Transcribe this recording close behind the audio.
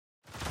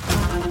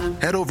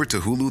Head over to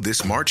Hulu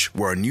this March,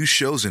 where our new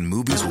shows and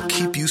movies will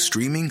keep you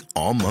streaming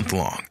all month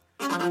long.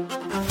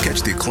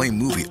 Catch the acclaimed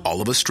movie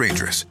All of Us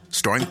Strangers,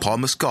 starring Paul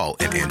Mescal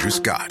and Andrew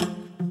Scott.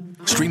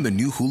 Stream the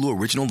new Hulu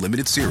original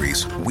limited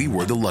series We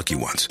Were the Lucky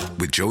Ones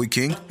with Joey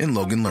King and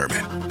Logan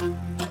Lerman.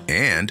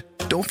 And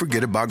don't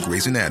forget about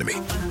Grey's Anatomy.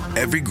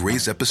 Every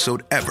Grey's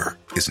episode ever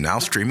is now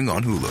streaming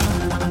on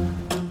Hulu.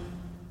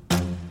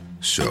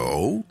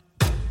 So,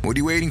 what are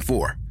you waiting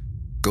for?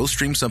 Go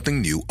stream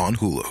something new on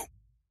Hulu.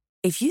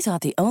 If you thought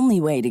the only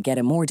way to get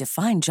a more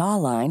defined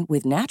jawline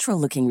with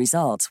natural-looking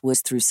results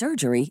was through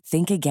surgery,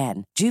 think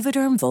again.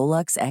 Juvederm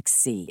Volux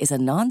XC is a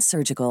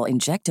non-surgical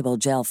injectable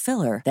gel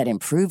filler that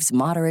improves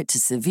moderate to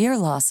severe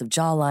loss of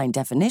jawline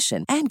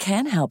definition and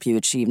can help you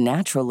achieve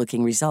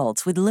natural-looking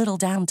results with little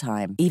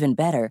downtime. Even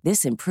better,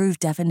 this improved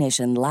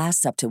definition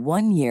lasts up to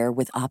 1 year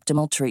with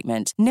optimal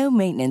treatment. No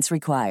maintenance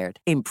required.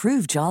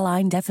 Improve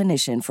jawline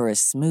definition for a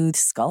smooth,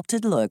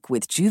 sculpted look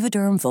with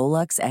Juvederm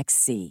Volux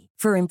XC.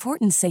 For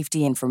important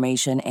safety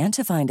information and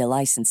to find a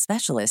licensed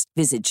specialist,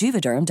 visit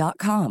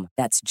Juvederm.com.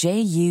 That's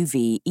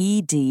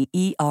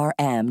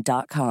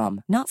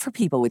Juvederm.com. Not for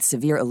people with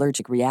severe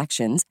allergic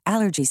reactions,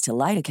 allergies to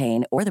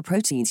lidocaine, or the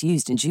proteins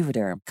used in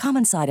Juvederm.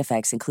 Common side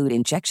effects include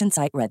injection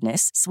site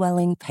redness,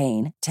 swelling,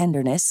 pain,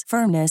 tenderness,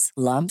 firmness,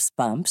 lumps,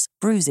 bumps,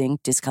 bruising,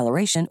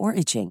 discoloration, or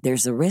itching.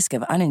 There's a risk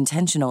of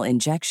unintentional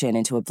injection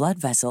into a blood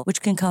vessel, which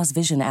can cause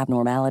vision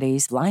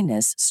abnormalities,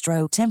 blindness,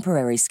 stroke,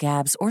 temporary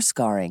scabs, or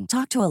scarring.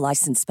 Talk to a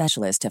licensed specialist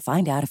to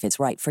find out if it's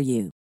right for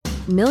you.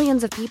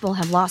 Millions of people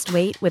have lost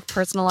weight with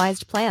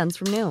personalized plans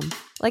from Noom.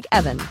 Like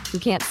Evan, who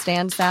can't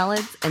stand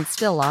salads and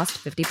still lost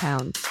 50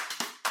 pounds.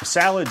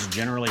 Salads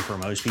generally for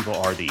most people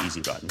are the easy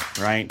button,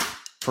 right?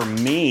 For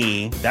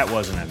me, that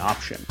wasn't an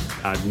option.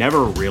 I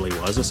never really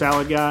was a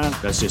salad guy.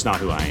 That's just not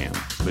who I am.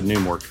 But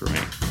Noom worked for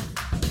me.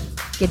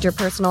 Get your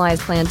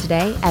personalized plan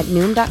today at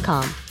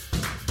Noom.com.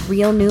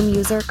 Real Noom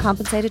user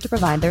compensated to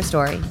provide their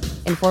story.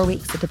 In 4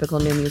 weeks, the typical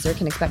Noom user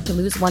can expect to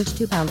lose 1 to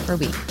 2 pounds per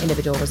week.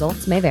 Individual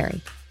results may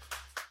vary.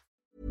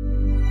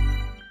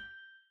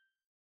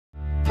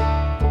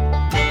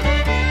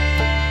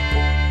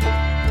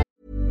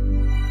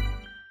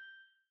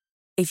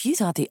 If you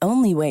thought the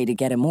only way to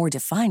get a more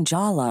defined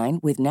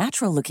jawline with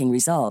natural-looking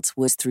results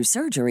was through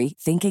surgery,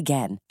 think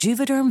again.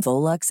 Juvederm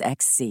Volux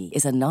XC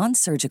is a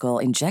non-surgical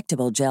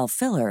injectable gel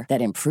filler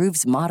that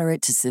improves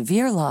moderate to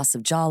severe loss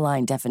of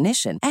jawline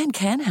definition and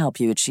can help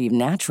you achieve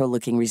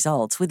natural-looking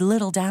results with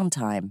little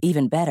downtime.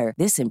 Even better,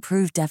 this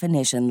improved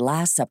definition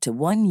lasts up to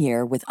 1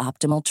 year with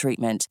optimal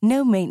treatment.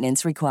 No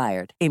maintenance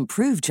required.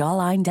 Improve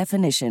jawline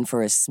definition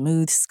for a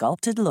smooth,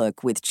 sculpted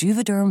look with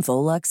Juvederm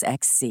Volux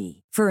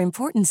XC. For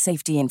important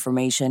safety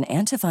information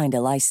and to find a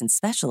licensed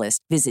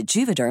specialist, visit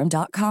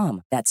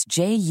Juvederm.com. That's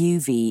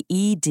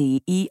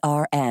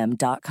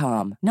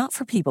Juvederm.com. Not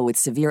for people with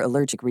severe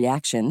allergic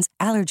reactions,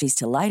 allergies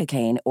to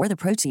lidocaine, or the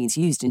proteins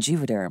used in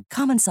Juvederm.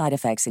 Common side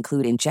effects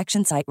include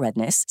injection site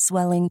redness,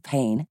 swelling,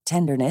 pain,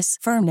 tenderness,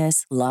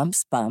 firmness,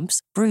 lumps,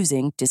 bumps,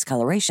 bruising,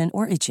 discoloration,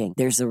 or itching.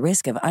 There's a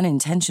risk of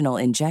unintentional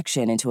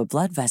injection into a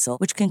blood vessel,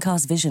 which can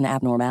cause vision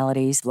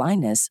abnormalities,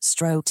 blindness,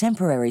 stroke,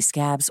 temporary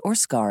scabs, or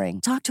scarring.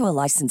 Talk to a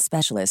licensed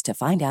specialist to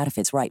find out if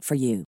it's right for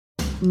you.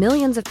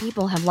 Millions of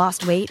people have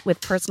lost weight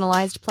with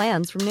personalized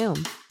plans from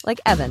Noom.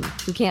 Like Evan,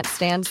 who can't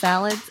stand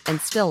salads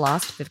and still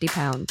lost 50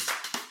 pounds.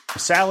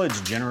 Salads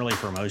generally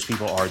for most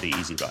people are the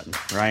easy button,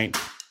 right?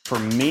 For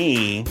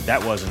me,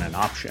 that wasn't an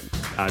option.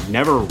 I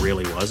never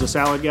really was a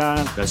salad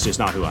guy. That's just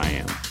not who I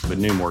am. But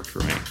Noom worked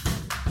for me.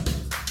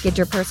 Get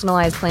your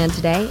personalized plan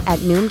today at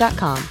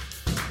Noom.com.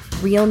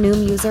 Real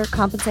Noom user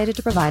compensated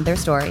to provide their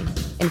story.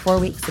 In 4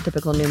 weeks, the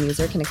typical Noom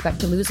user can expect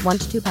to lose 1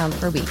 to 2 pounds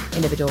per week.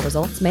 Individual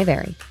results may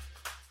vary.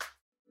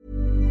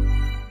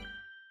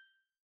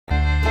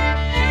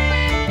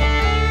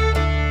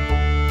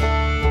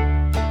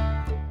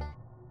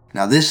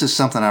 Now, this is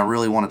something I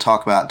really want to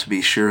talk about to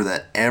be sure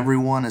that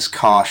everyone is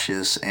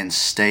cautious and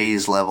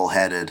stays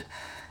level-headed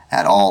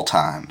at all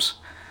times.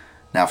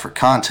 Now, for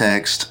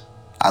context,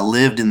 I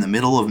lived in the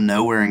middle of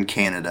nowhere in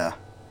Canada.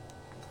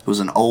 It was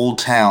an old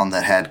town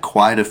that had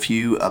quite a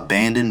few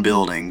abandoned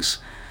buildings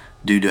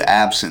due to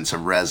absence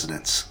of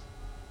residents.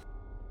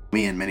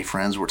 Me and many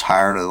friends were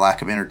tired of the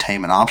lack of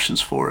entertainment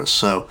options for us,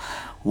 so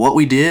what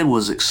we did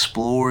was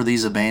explore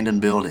these abandoned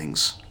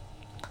buildings.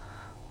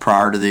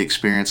 Prior to the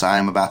experience I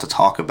am about to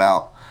talk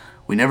about,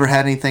 we never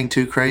had anything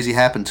too crazy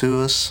happen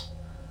to us.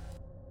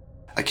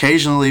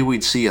 Occasionally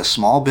we'd see a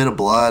small bit of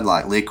blood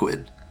like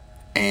liquid,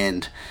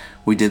 and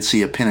we did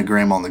see a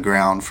pentagram on the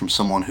ground from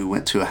someone who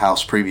went to a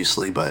house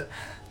previously, but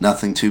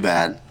nothing too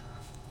bad.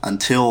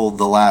 Until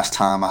the last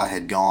time I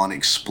had gone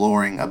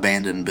exploring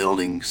abandoned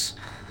buildings.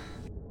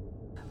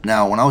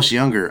 Now, when I was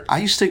younger, I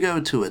used to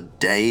go to a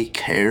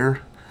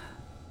daycare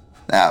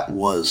that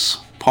was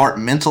part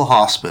mental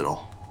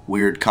hospital.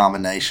 Weird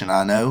combination,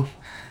 I know.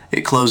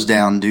 It closed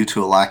down due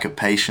to a lack of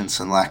patience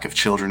and lack of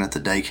children at the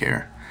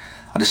daycare.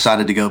 I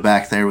decided to go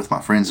back there with my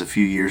friends a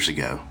few years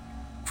ago.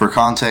 For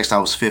context, I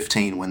was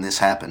 15 when this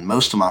happened.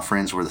 Most of my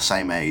friends were the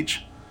same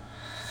age.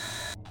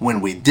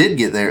 When we did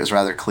get there, it was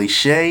rather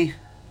cliche.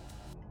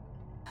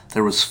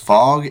 There was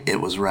fog,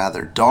 it was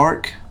rather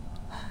dark,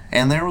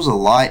 and there was a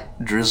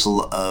light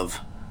drizzle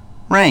of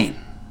rain.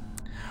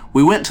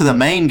 We went to the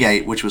main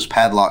gate, which was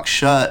padlocked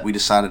shut. We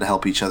decided to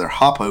help each other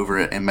hop over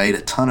it and made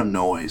a ton of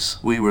noise.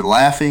 We were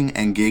laughing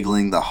and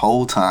giggling the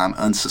whole time,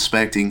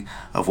 unsuspecting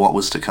of what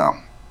was to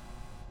come.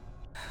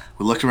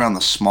 We looked around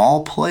the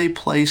small play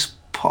place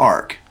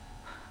park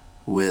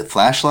with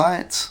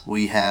flashlights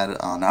we had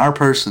on our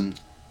person.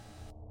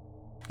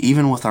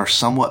 Even with our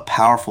somewhat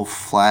powerful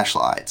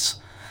flashlights,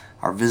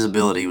 our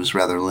visibility was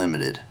rather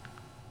limited.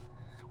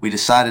 We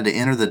decided to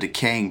enter the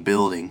decaying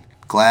building.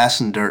 Glass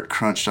and dirt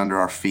crunched under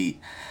our feet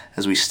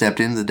as we stepped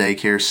into the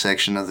daycare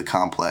section of the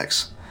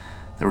complex.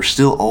 There were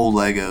still old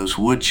Legos,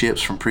 wood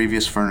chips from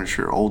previous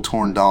furniture, old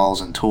torn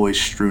dolls, and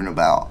toys strewn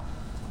about.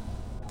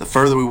 The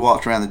further we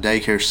walked around the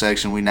daycare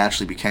section, we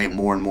naturally became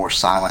more and more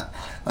silent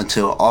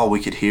until all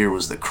we could hear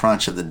was the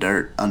crunch of the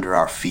dirt under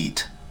our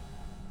feet.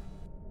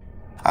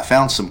 I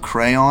found some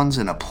crayons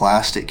in a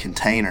plastic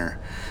container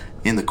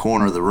in the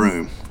corner of the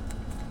room.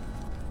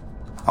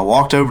 I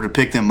walked over to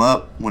pick them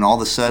up when all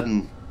of a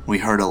sudden we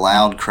heard a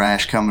loud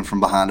crash coming from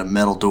behind a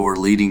metal door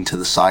leading to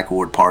the psych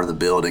ward part of the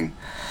building.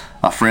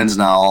 My friends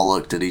and I all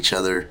looked at each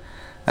other.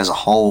 As a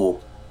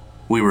whole,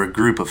 we were a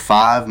group of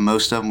 5.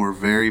 Most of them were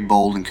very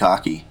bold and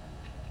cocky.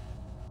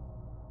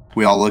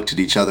 We all looked at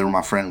each other and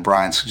my friend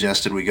Brian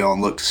suggested we go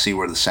and look to see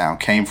where the sound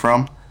came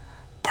from.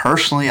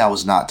 Personally, I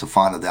was not too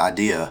fond of the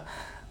idea,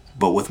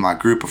 but with my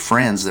group of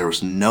friends, there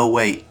was no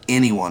way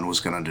anyone was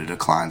going to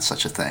decline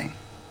such a thing.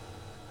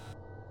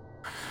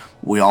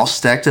 We all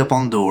stacked up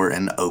on the door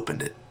and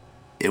opened it.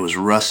 It was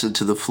rusted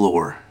to the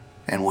floor,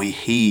 and we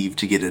heaved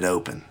to get it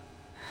open.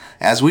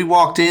 As we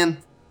walked in,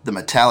 the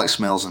metallic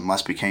smells in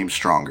us became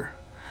stronger,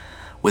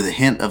 with a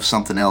hint of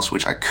something else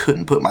which I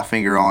couldn't put my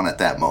finger on at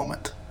that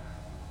moment.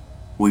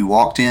 We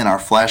walked in, our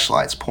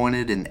flashlights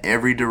pointed in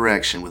every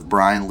direction with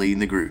Brian leading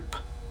the group.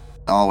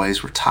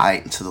 Always were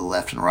tight and to the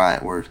left and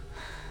right were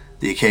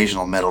the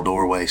occasional metal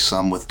doorway,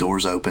 some with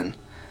doors open.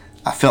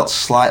 I felt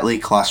slightly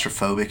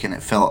claustrophobic and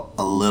it felt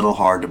a little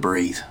hard to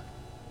breathe.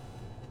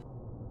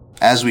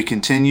 As we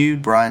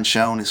continued, Brian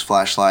shone his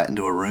flashlight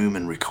into a room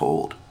and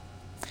recoiled.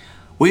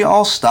 We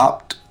all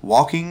stopped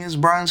walking as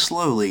Brian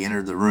slowly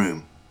entered the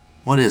room.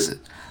 "What is it?"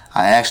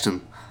 I asked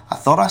him. "I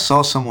thought I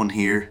saw someone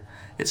here.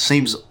 It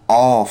seems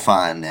all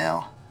fine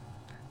now."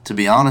 To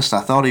be honest,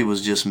 I thought he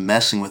was just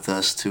messing with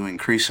us to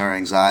increase our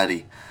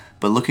anxiety.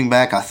 But looking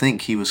back, I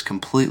think he was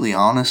completely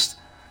honest.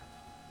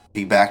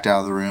 He backed out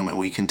of the room and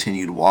we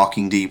continued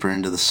walking deeper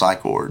into the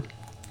psych ward.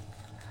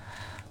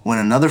 When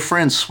another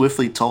friend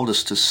swiftly told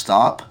us to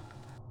stop,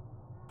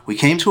 we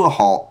came to a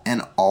halt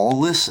and all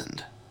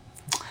listened.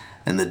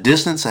 In the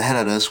distance ahead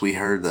of us, we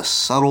heard the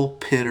subtle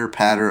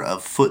pitter-patter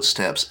of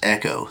footsteps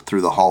echo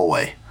through the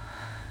hallway.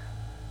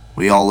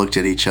 We all looked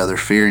at each other,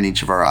 fear in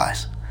each of our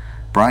eyes.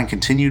 Brian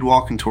continued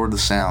walking toward the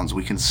sounds.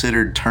 We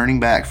considered turning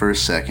back for a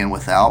second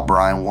without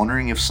Brian,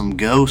 wondering if some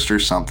ghost or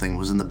something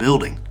was in the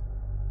building.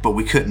 But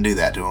we couldn't do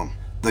that to him.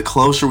 The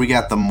closer we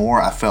got, the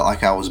more I felt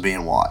like I was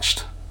being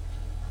watched.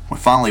 When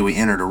finally we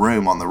entered a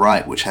room on the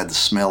right which had the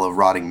smell of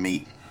rotting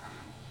meat.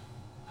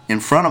 In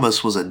front of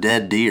us was a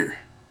dead deer.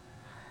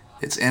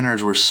 Its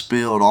innards were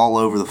spilled all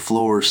over the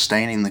floor,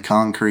 staining the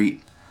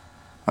concrete.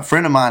 A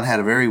friend of mine had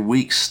a very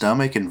weak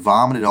stomach and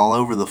vomited all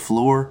over the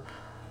floor.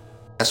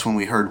 That's when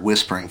we heard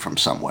whispering from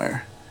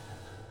somewhere.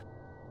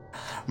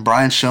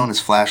 Brian shone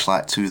his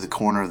flashlight to the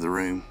corner of the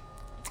room,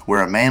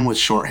 where a man with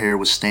short hair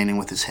was standing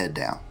with his head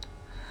down.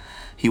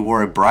 He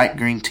wore a bright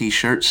green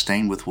t-shirt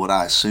stained with what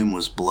I assume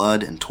was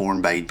blood and torn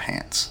bade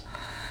pants.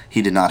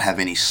 He did not have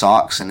any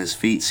socks and his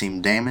feet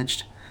seemed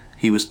damaged.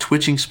 He was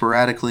twitching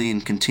sporadically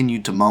and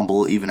continued to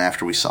mumble even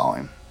after we saw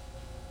him.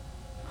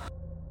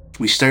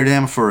 We stared at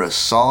him for a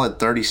solid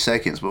 30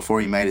 seconds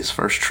before he made his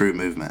first true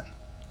movement.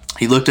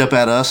 He looked up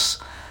at us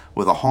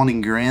with a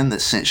haunting grin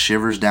that sent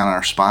shivers down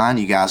our spine.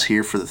 "You guys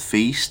here for the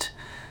feast?"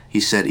 He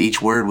said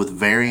each word with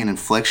varying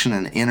inflection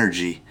and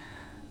energy.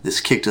 This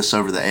kicked us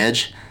over the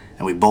edge,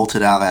 and we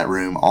bolted out of that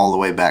room all the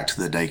way back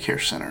to the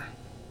daycare center.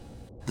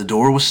 The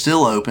door was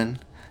still open,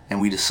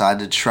 and we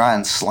decided to try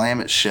and slam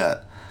it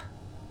shut,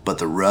 but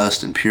the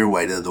rust and pure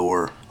weight of the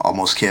door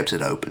almost kept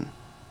it open.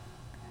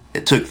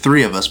 It took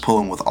 3 of us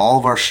pulling with all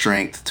of our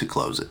strength to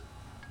close it.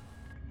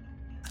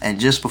 And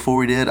just before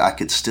we did, I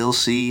could still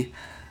see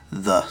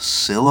the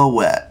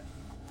silhouette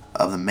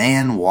of the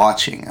man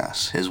watching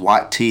us, his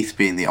white teeth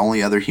being the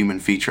only other human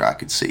feature I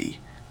could see.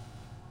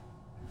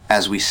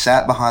 As we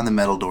sat behind the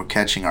metal door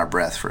catching our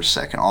breath for a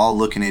second, all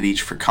looking at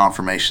each for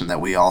confirmation that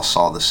we all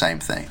saw the same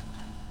thing.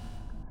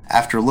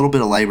 After a little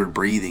bit of labored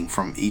breathing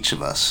from each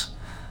of us,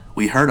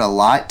 we heard a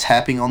light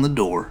tapping on the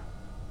door.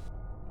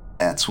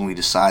 That's when we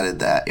decided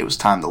that it was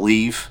time to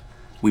leave.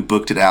 We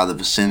booked it out of the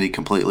vicinity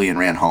completely and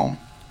ran home.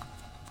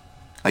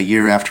 A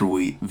year after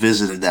we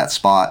visited that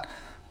spot,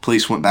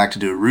 police went back to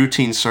do a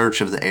routine search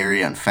of the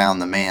area and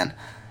found the man.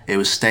 It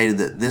was stated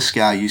that this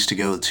guy used to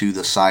go to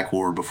the psych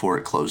ward before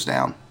it closed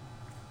down.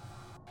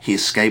 He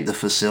escaped the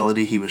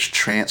facility he was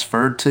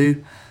transferred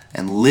to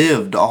and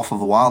lived off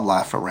of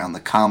wildlife around the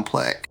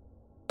complex.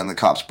 and the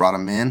cops brought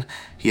him in,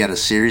 he had a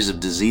series of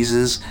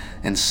diseases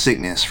and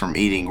sickness from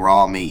eating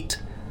raw meat.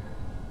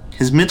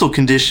 His mental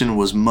condition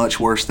was much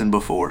worse than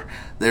before.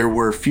 There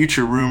were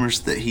future rumors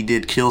that he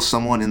did kill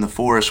someone in the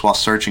forest while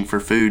searching for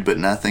food, but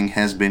nothing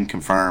has been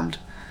confirmed.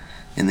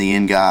 In the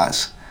end,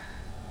 guys,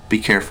 be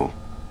careful,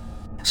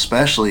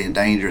 especially in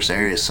dangerous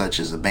areas such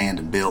as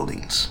abandoned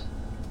buildings.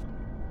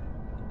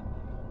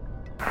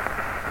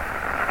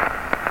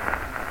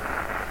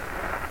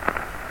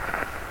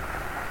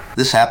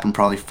 This happened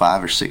probably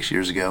 5 or 6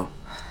 years ago.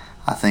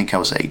 I think I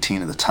was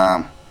 18 at the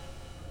time.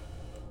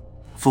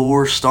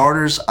 For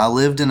starters, I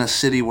lived in a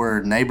city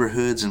where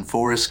neighborhoods and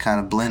forests kind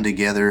of blend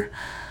together.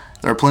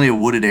 There are plenty of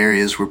wooded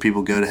areas where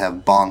people go to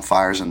have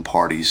bonfires and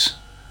parties.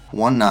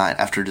 One night,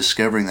 after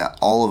discovering that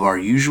all of our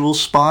usual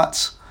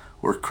spots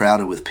were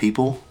crowded with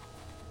people,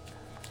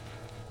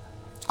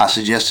 I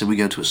suggested we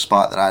go to a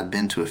spot that I had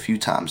been to a few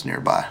times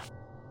nearby.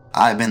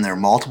 I had been there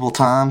multiple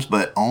times,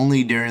 but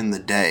only during the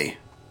day.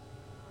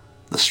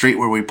 The street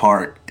where we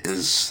park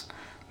is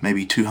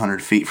maybe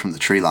 200 feet from the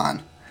tree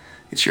line.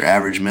 It's your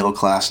average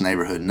middle-class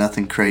neighborhood.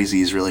 Nothing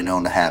crazy is really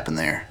known to happen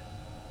there.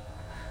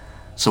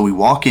 So we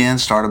walk in,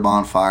 start a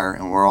bonfire,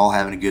 and we're all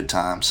having a good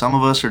time. Some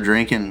of us are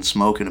drinking and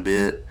smoking a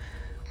bit,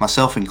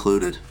 myself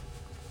included.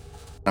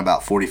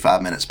 About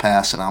 45 minutes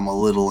pass, and I'm a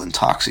little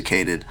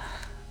intoxicated,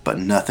 but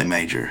nothing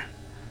major.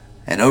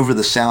 And over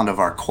the sound of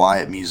our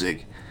quiet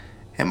music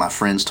and my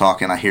friends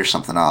talking, I hear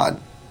something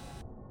odd.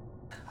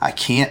 I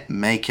can't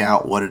make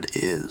out what it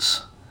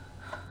is.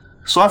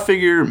 So I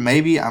figure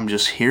maybe I'm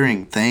just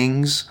hearing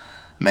things.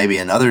 Maybe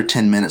another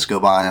 10 minutes go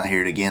by and I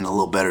hear it again, a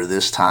little better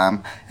this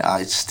time.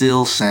 It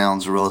still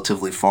sounds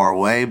relatively far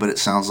away, but it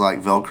sounds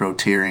like Velcro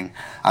tearing.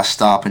 I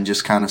stop and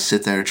just kind of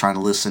sit there trying to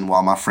listen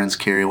while my friends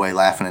carry away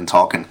laughing and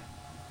talking.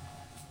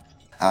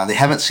 They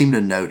haven't seemed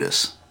to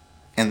notice.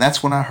 And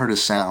that's when I heard a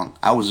sound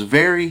I was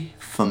very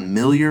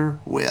familiar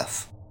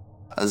with.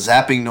 A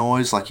zapping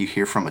noise like you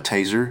hear from a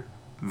taser.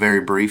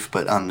 Very brief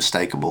but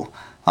unmistakable.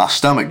 My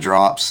stomach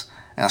drops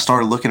and I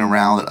started looking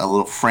around a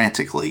little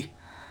frantically.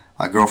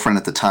 My girlfriend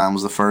at the time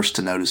was the first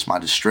to notice my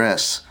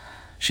distress.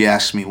 She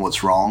asks me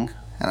what's wrong,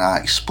 and I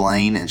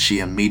explain, and she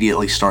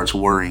immediately starts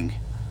worrying.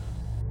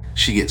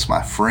 She gets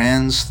my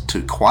friends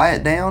to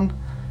quiet down,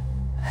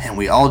 and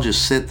we all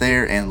just sit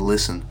there and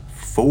listen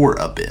for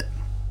a bit.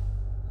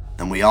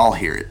 Then we all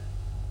hear it.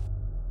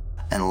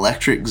 An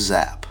electric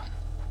zap.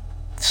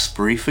 It's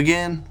brief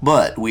again,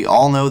 but we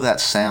all know that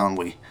sound.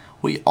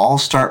 We all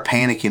start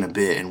panicking a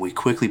bit, and we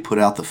quickly put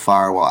out the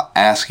fire while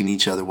asking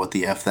each other what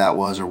the F that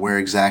was or where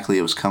exactly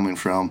it was coming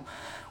from.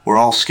 We're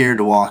all scared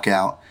to walk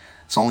out.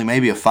 It's only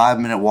maybe a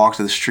 5-minute walk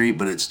to the street,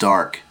 but it's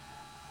dark.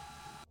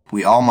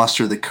 We all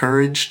muster the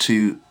courage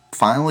to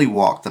finally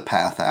walk the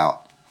path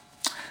out,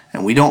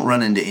 and we don't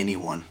run into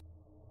anyone.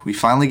 We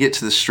finally get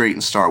to the street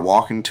and start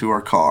walking to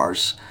our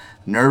cars,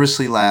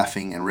 nervously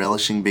laughing and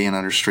relishing being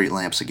under street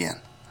lamps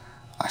again.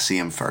 I see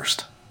him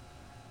first.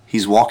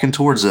 He's walking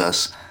towards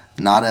us,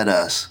 not at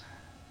us,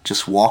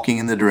 just walking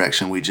in the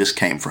direction we just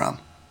came from.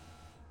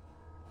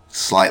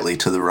 Slightly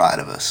to the right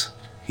of us.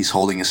 He's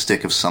holding a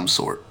stick of some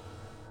sort.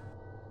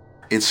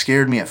 It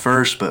scared me at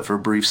first, but for a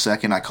brief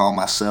second I calmed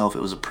myself.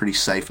 It was a pretty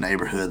safe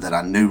neighborhood that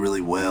I knew really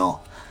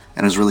well,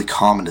 and it was really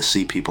common to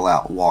see people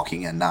out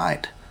walking at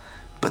night.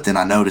 But then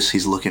I noticed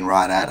he's looking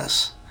right at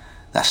us.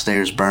 That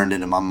stare's burned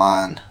into my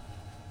mind.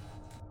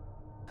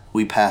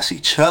 We pass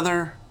each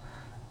other.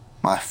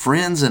 My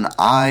friends and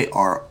I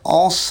are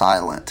all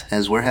silent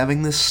as we're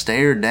having this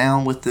stare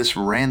down with this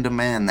random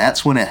man.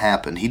 That's when it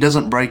happened. He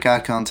doesn't break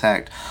eye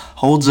contact,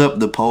 holds up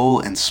the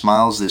pole and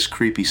smiles this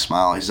creepy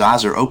smile. His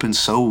eyes are open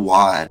so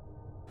wide.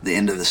 The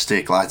end of the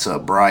stick lights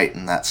up bright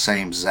and that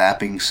same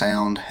zapping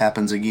sound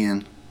happens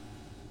again.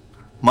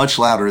 Much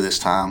louder this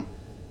time.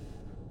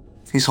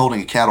 He's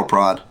holding a cattle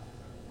prod.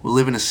 We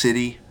live in a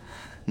city,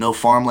 no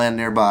farmland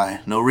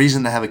nearby, no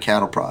reason to have a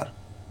cattle prod.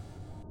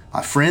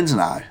 My friends and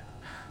I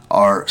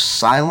are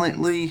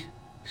silently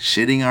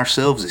shitting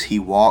ourselves as he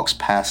walks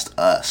past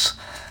us,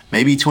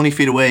 maybe 20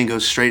 feet away, and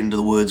goes straight into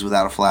the woods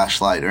without a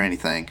flashlight or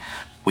anything.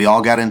 We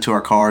all got into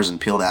our cars and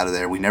peeled out of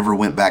there. We never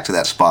went back to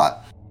that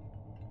spot.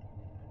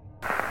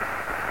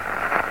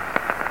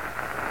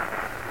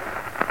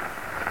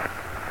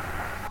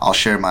 I'll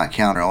share my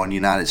encounter on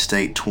United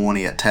State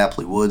 20 at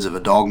Tapley Woods of a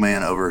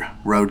dogman over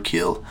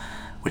roadkill,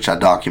 which I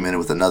documented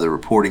with another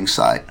reporting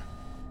site.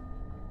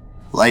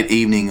 Late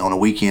evening on a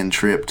weekend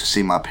trip to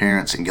see my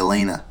parents in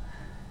Galena,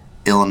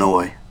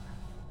 Illinois,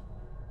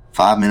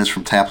 5 minutes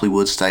from Tapley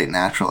Woods State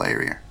Natural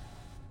Area.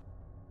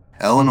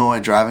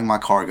 Illinois, driving my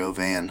cargo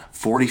van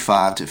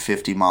 45 to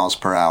 50 miles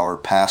per hour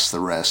past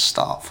the rest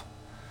stop.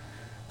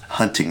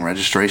 Hunting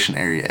registration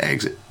area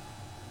exit.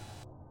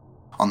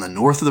 On the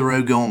north of the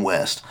road going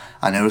west,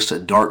 I noticed a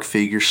dark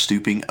figure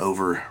stooping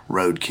over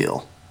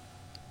roadkill.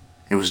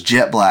 It was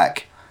jet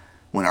black.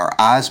 When our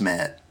eyes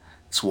met,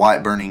 its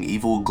white burning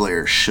evil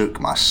glare shook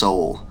my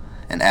soul,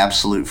 an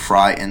absolute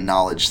fright and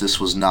knowledge this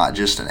was not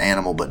just an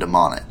animal but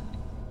demonic.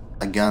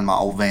 I gunned my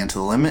old van to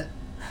the limit,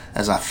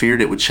 as I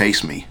feared it would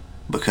chase me,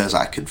 because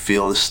I could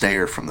feel the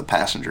stare from the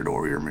passenger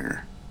door rear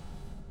mirror.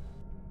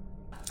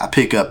 I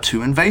pick up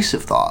two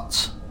invasive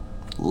thoughts.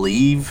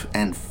 Leave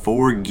and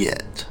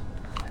forget.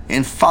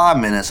 In 5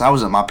 minutes, I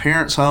was at my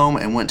parents' home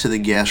and went to the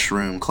guest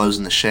room,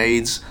 closing the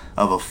shades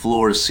of a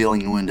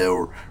floor-to-ceiling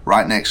window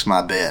right next to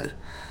my bed.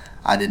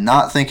 I did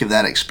not think of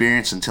that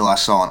experience until I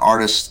saw an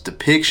artist's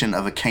depiction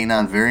of a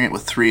canine variant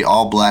with 3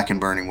 all-black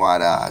and burning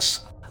white eyes.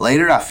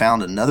 Later, I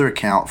found another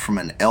account from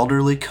an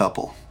elderly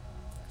couple.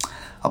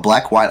 A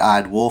black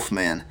white-eyed wolf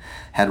man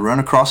had run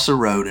across the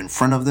road in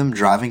front of them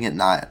driving at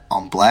night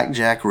on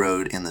Blackjack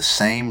Road in the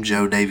same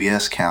Joe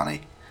Daviess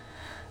County,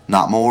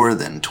 not more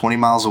than 20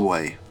 miles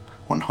away,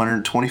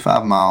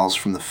 125 miles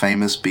from the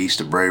famous Beast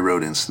of Bray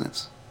Road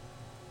incidents.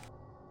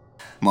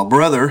 My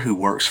brother, who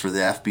works for the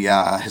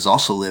FBI, has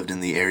also lived in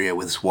the area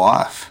with his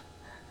wife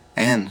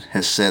and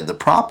has said the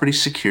property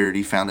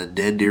security found a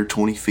dead deer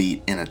 20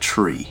 feet in a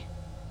tree.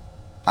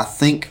 I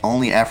think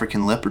only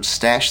African leopards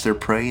stash their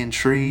prey in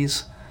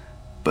trees,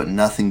 but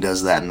nothing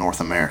does that in North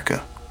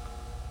America.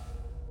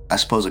 I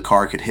suppose a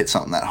car could hit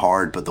something that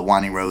hard, but the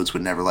winding roads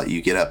would never let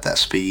you get up that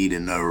speed,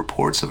 and no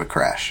reports of a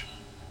crash.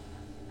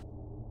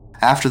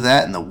 After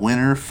that, in the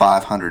winter,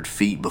 500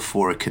 feet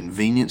before a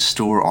convenience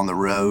store on the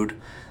road,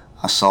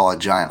 I saw a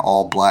giant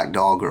all-black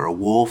dog or a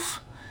wolf.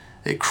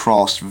 It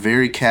crossed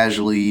very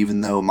casually,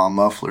 even though my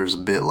muffler is a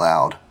bit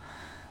loud.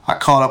 I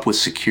caught up with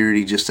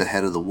security just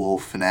ahead of the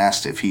wolf and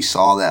asked if he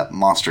saw that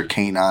monster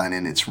canine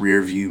in its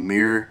rear-view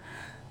mirror.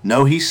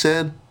 No, he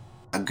said.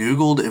 I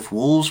Googled if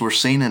wolves were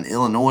seen in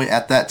Illinois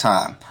at that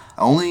time.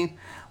 Only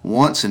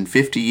once in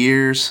 50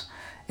 years,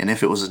 and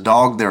if it was a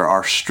dog, there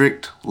are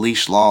strict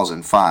leash laws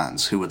and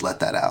fines. Who would let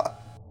that out?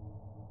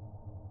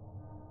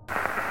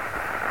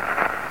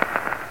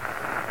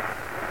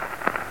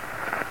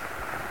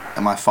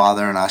 And my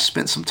father and I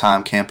spent some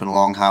time camping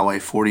along Highway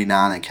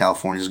 49 in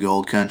California's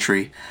Gold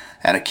Country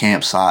at a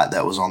campsite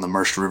that was on the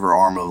Merced River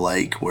arm of the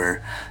lake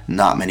where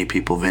not many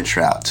people venture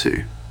out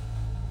to.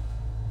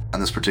 On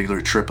this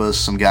particular trip,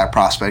 some guy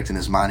prospecting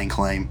his mining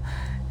claim,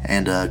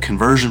 and a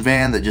conversion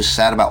van that just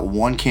sat about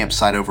one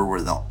campsite over were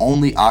the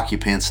only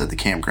occupants at the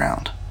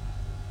campground.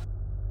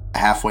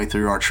 Halfway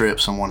through our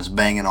trip, someone is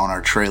banging on our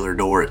trailer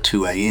door at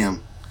 2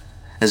 a.m.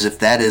 As if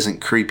that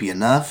isn't creepy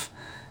enough,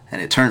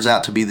 and it turns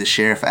out to be the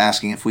sheriff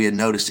asking if we had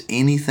noticed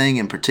anything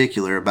in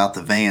particular about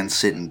the van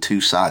sitting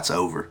 2 sites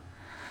over.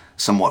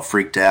 Somewhat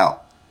freaked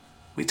out,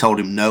 we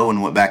told him no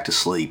and went back to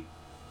sleep.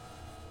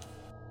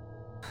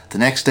 The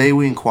next day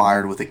we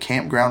inquired with a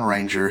campground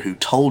ranger who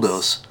told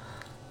us,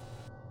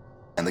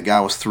 and the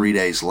guy was 3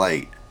 days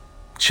late,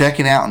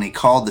 checking out, and he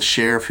called the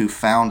sheriff who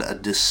found a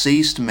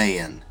deceased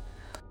man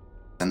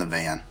in the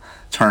van.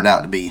 Turned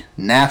out to be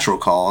natural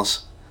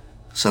cause,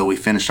 so we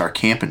finished our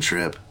camping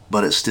trip,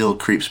 but it still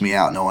creeps me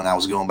out knowing I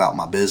was going about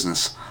my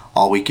business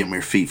all weekend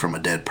mere feet from a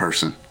dead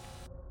person.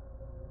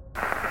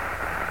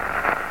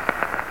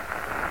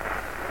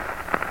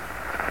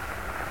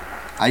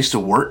 I used to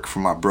work for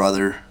my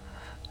brother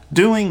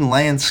doing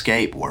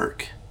landscape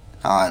work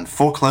on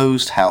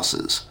foreclosed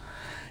houses.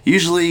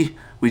 Usually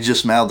we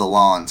just mowed the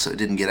lawn so it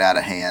didn't get out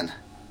of hand,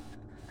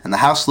 and the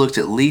house looked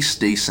at least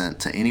decent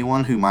to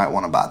anyone who might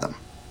want to buy them.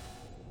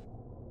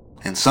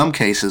 In some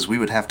cases we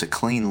would have to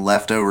clean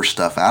leftover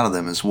stuff out of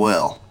them as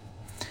well.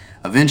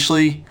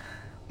 Eventually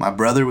my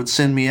brother would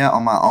send me out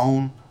on my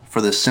own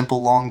for the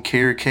simple lawn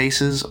care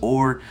cases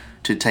or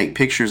to take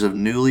pictures of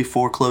newly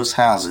foreclosed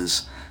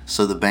houses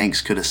so the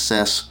banks could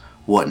assess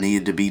what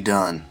needed to be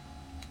done.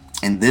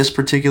 In this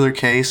particular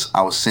case,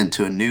 I was sent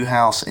to a new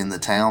house in the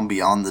town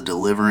beyond the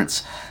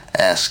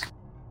Deliverance-esque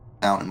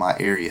town in my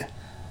area.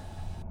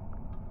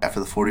 After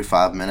the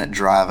 45-minute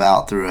drive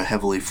out through a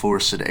heavily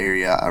forested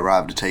area, I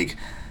arrived to take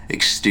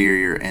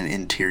exterior and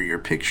interior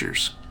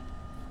pictures.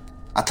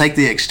 I take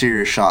the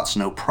exterior shots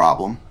no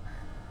problem.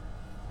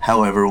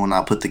 However, when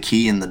I put the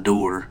key in the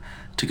door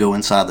to go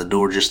inside, the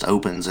door just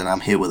opens and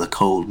I'm hit with a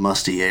cold,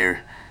 musty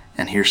air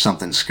and hear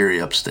something scurry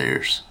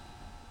upstairs.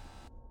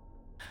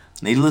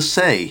 Needless to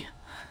say,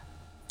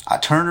 I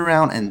turned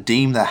around and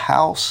deemed the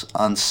house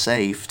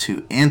unsafe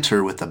to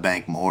enter with the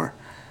bank more.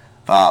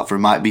 There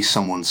might be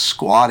someone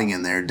squatting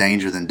in there,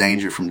 danger than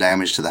danger from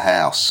damage to the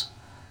house.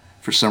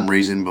 For some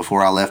reason,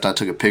 before I left, I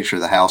took a picture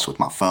of the house with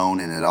my phone,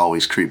 and it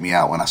always creeped me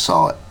out when I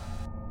saw it.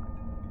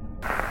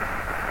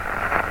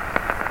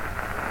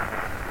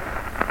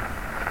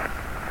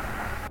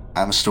 I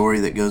have a story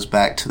that goes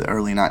back to the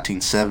early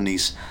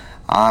 1970s.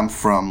 I'm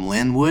from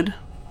Linwood,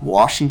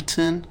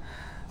 Washington.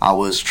 I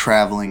was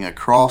traveling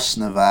across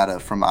Nevada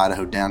from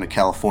Idaho down to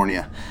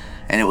California,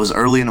 and it was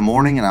early in the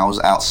morning, and I was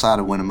outside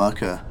of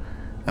Winnemucca,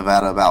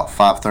 Nevada, about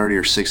 5:30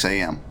 or 6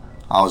 a.m.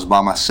 I was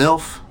by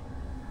myself.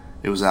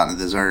 It was out in a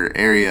deserted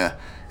area,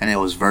 and it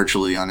was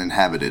virtually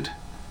uninhabited.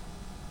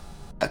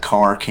 A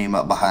car came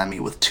up behind me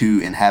with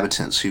 2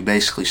 inhabitants who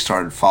basically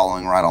started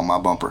following right on my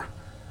bumper.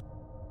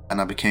 And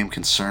I became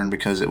concerned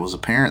because it was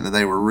apparent that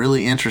they were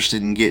really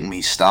interested in getting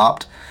me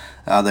stopped.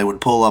 They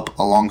would pull up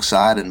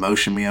alongside and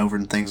motion me over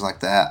and things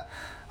like that.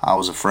 I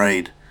was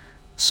afraid.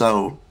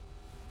 So,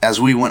 as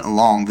we went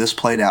along, this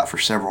played out for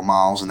several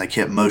miles, and they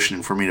kept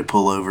motioning for me to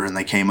pull over, and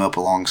they came up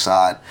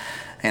alongside,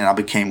 and I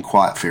became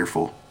quite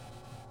fearful.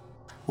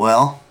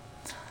 Well,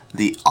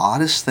 the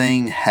oddest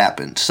thing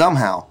happened.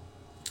 Somehow,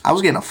 I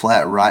was getting a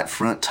flat right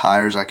front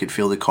tire as I could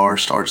feel the car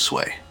start to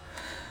sway.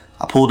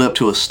 I pulled up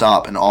to a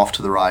stop, and off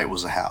to the right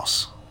was a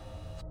house.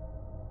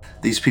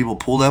 These people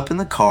pulled up in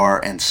the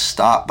car and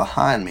stopped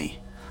behind me.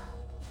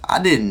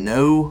 I didn't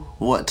know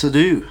what to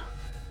do.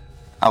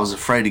 I was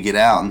afraid to get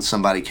out, and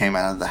somebody came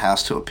out of the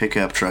house to a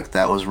pickup truck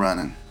that was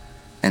running.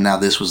 And now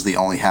this was the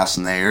only house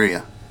in the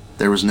area.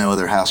 There was no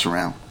other house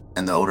around.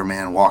 And the older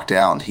man walked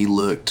out, and he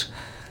looked,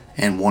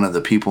 and one of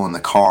the people in the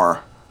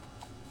car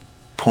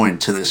pointed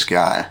to this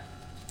guy.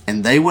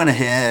 And they went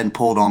ahead and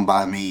pulled on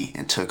by me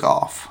and took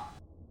off.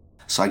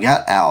 So I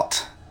got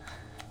out,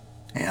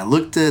 and I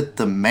looked at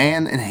the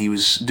man, and he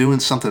was doing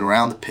something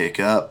around the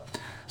pickup.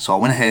 So I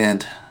went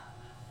ahead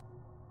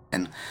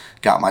and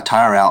got my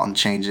tire out and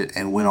changed it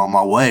and went on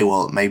my way.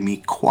 Well, it made me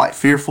quite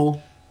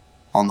fearful.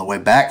 On the way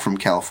back from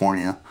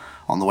California,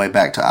 on the way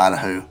back to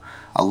Idaho,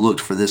 I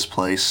looked for this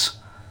place.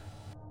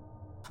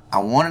 I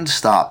wanted to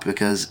stop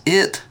because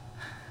it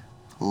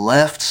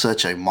left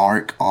such a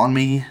mark on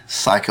me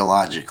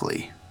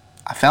psychologically.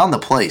 I found the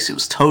place. It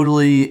was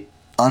totally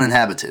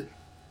uninhabited,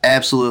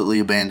 absolutely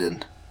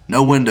abandoned.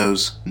 No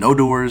windows, no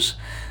doors,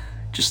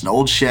 just an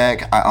old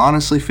shack. I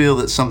honestly feel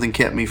that something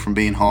kept me from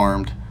being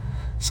harmed.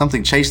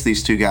 Something chased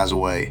these two guys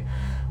away.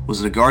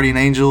 Was it a guardian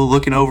angel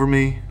looking over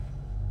me?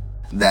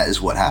 That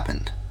is what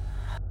happened.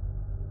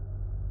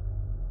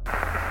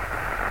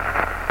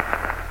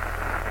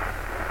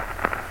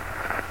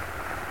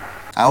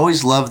 I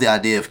always loved the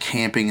idea of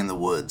camping in the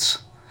woods.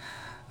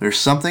 There's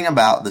something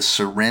about the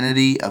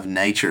serenity of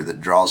nature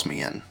that draws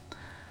me in.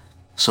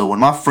 So when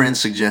my friend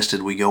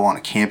suggested we go on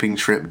a camping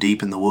trip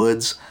deep in the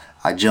woods,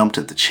 I jumped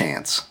at the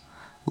chance.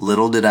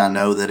 Little did I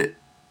know that it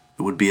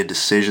would be a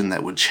decision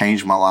that would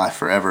change my life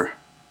forever.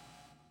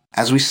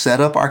 As we set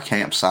up our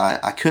campsite,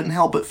 I couldn't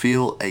help but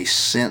feel a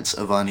sense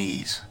of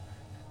unease.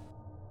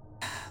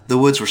 The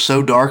woods were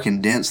so dark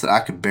and dense that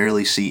I could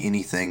barely see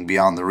anything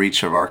beyond the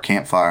reach of our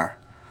campfire.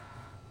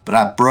 But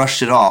I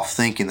brushed it off,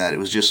 thinking that it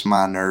was just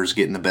my nerves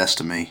getting the best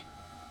of me.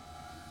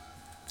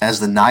 As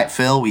the night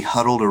fell, we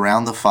huddled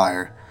around the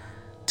fire,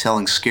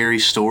 telling scary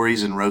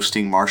stories and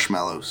roasting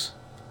marshmallows.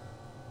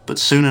 But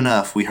soon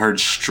enough, we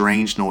heard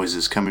strange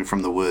noises coming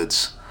from the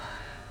woods.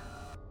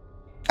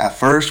 At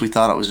first, we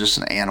thought it was just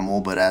an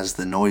animal, but as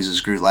the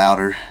noises grew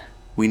louder,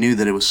 we knew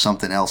that it was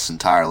something else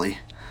entirely.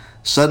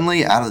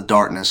 Suddenly, out of the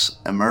darkness,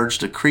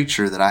 emerged a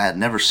creature that I had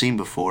never seen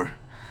before.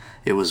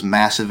 It was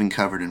massive and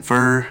covered in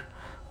fur,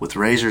 with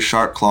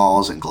razor-sharp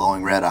claws and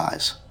glowing red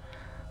eyes.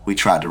 We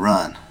tried to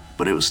run,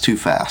 but it was too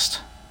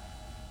fast.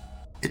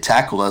 It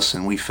tackled us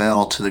and we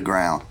fell to the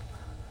ground.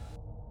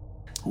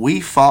 We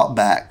fought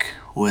back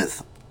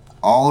with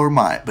all our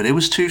might, but it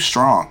was too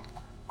strong.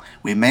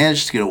 We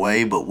managed to get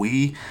away, but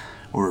we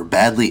were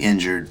badly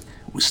injured.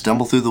 We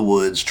stumbled through the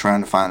woods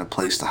trying to find a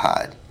place to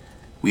hide.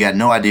 We had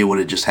no idea what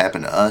had just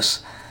happened to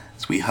us.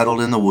 As we huddled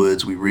in the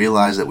woods, we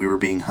realized that we were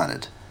being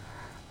hunted.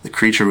 The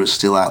creature was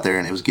still out there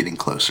and it was getting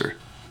closer.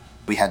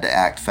 We had to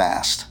act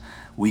fast.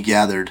 We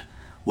gathered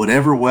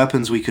whatever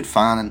weapons we could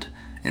find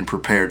and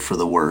prepared for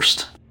the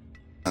worst.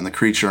 And the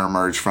creature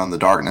emerged from the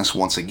darkness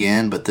once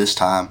again, but this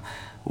time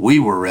we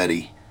were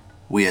ready.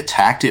 We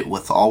attacked it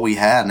with all we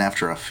had, and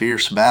after a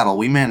fierce battle,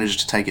 we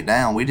managed to take it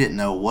down. We didn't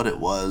know what it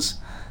was,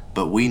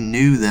 but we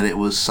knew that it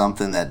was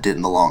something that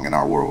didn't belong in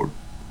our world.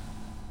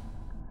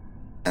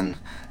 And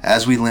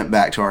as we limped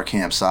back to our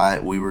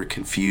campsite, we were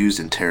confused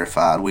and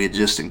terrified. We had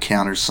just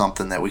encountered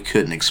something that we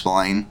couldn't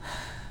explain,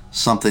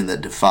 something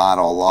that defied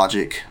all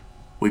logic.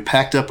 We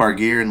packed up our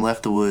gear and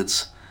left the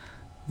woods,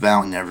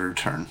 vowing never to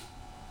return.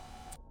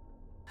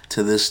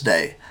 To this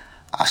day,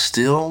 I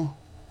still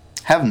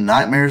have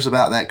nightmares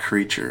about that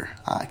creature.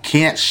 I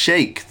can't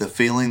shake the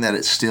feeling that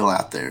it's still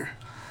out there,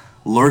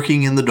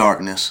 lurking in the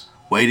darkness,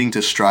 waiting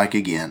to strike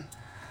again.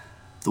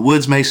 The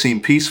woods may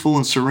seem peaceful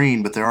and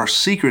serene, but there are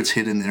secrets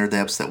hidden in their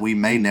depths that we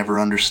may never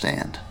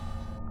understand.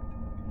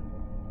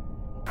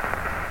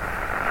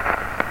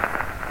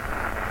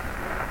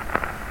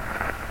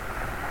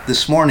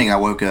 This morning I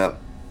woke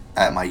up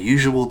at my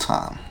usual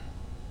time,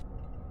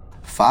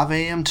 5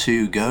 a.m.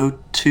 to go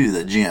to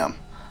the gym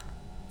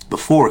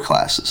before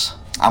classes.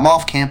 I'm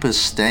off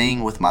campus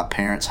staying with my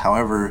parents.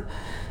 However,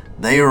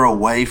 they are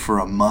away for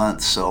a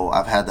month, so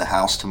I've had the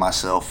house to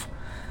myself.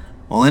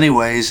 Well,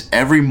 anyways,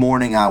 every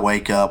morning I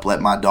wake up,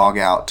 let my dog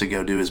out to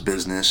go do his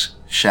business,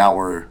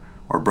 shower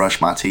or brush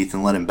my teeth,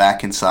 and let him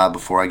back inside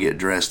before I get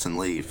dressed and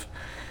leave.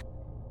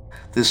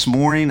 This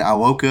morning I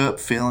woke up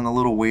feeling a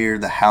little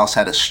weird. The house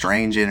had a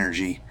strange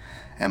energy,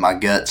 and my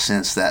gut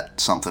sensed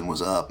that something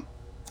was up.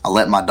 I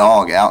let my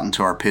dog out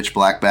into our pitch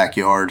black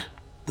backyard.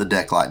 The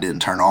deck light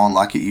didn't turn on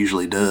like it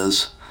usually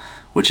does,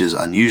 which is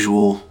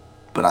unusual,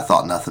 but I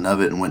thought nothing of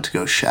it and went to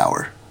go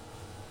shower.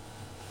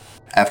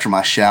 After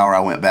my shower, I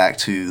went back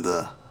to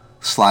the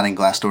sliding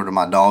glass door to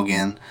my dog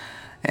in,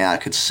 and I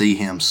could see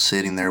him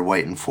sitting there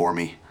waiting for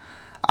me.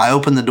 I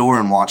opened the door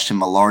and watched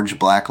him, a large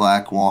black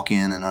lag, walk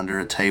in and under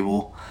a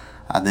table.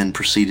 I then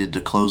proceeded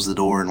to close the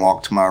door and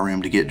walk to my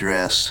room to get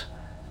dressed.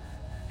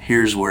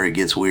 Here's where it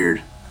gets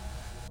weird.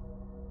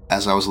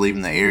 as I was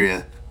leaving the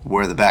area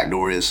where the back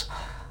door is,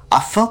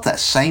 I felt that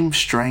same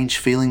strange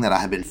feeling that I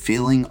had been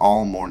feeling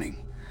all morning.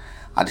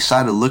 I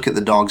decided to look at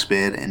the dog's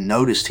bed and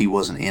noticed he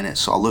wasn't in it,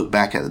 so I looked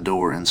back at the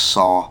door and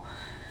saw,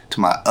 to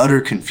my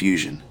utter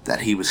confusion,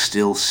 that he was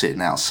still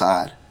sitting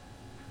outside.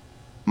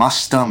 My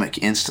stomach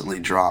instantly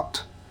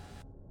dropped.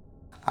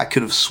 I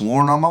could have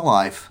sworn on my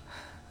life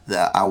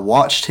that I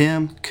watched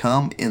him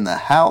come in the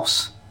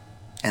house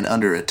and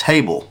under a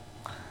table.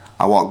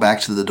 I walked back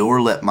to the door,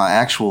 let my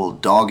actual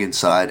dog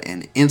inside,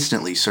 and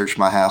instantly searched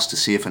my house to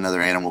see if another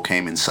animal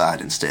came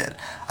inside instead.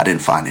 I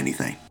didn't find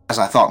anything. As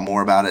I thought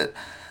more about it,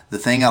 the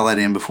thing I let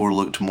in before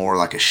looked more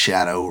like a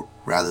shadow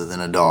rather than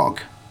a dog.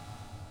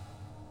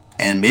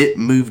 And it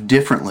moved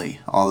differently,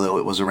 although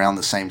it was around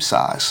the same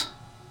size.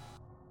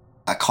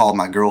 I called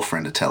my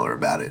girlfriend to tell her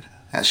about it,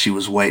 as she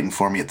was waiting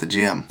for me at the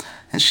gym,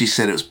 and she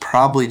said it was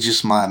probably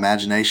just my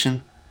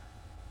imagination,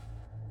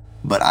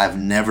 but I've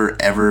never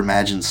ever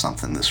imagined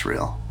something this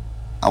real.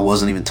 I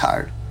wasn't even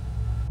tired.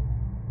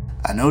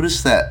 I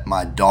noticed that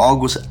my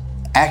dog was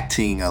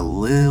acting a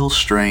little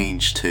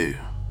strange too,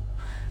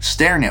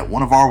 staring at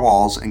one of our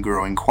walls and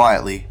growing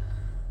quietly.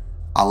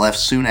 I left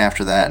soon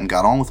after that and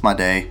got on with my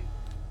day.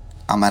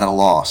 I'm at a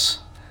loss.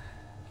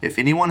 If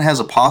anyone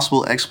has a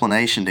possible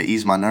explanation to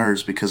ease my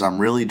nerves, because I'm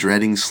really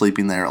dreading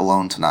sleeping there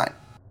alone tonight.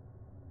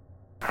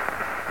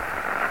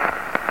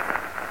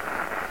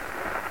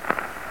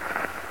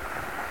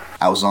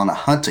 I was on a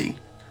hunting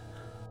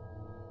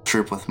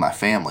trip with my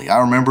family.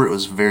 I remember it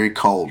was very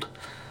cold.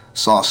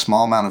 Saw a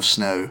small amount of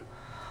snow.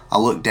 I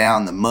looked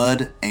down the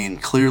mud and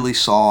clearly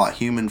saw a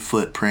human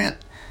footprint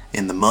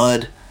in the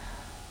mud.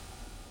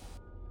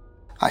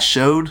 I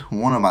showed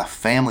one of my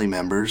family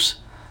members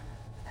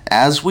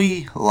as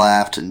we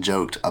laughed and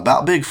joked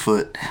about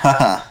Bigfoot.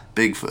 Haha,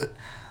 Bigfoot.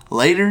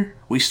 Later,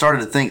 we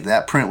started to think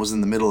that print was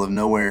in the middle of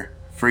nowhere,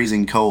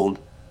 freezing cold.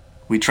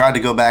 We tried to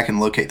go back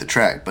and locate the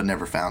track, but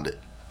never found it.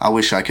 I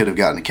wish I could have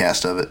gotten a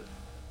cast of it.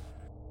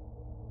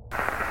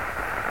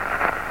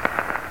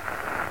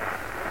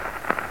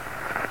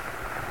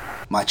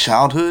 My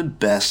childhood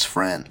best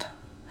friend.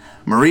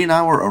 Marie and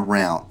I were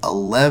around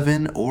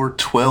 11 or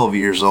 12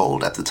 years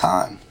old at the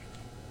time.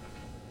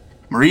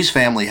 Marie's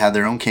family had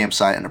their own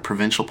campsite in a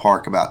provincial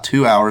park about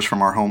 2 hours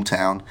from our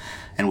hometown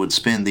and would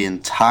spend the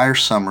entire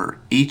summer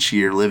each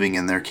year living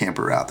in their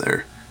camper out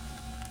there.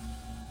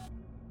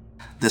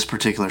 This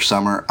particular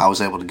summer, I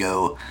was able to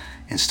go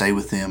and stay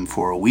with them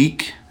for a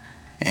week,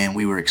 and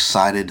we were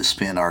excited to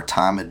spend our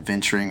time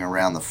adventuring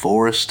around the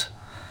forest.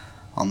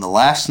 On the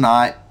last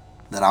night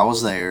that I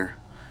was there,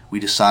 we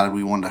decided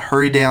we wanted to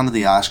hurry down to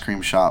the ice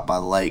cream shop by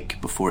the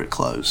lake before it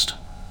closed.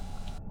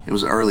 It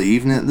was early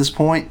evening at this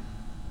point,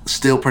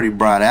 still pretty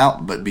bright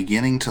out, but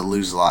beginning to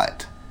lose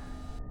light.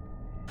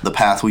 The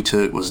path we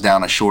took was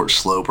down a short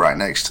slope right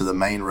next to the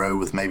main road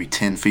with maybe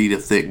 10 feet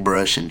of thick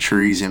brush and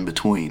trees in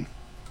between.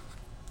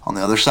 On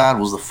the other side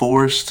was the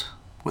forest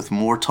with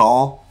more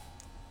tall,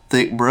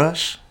 thick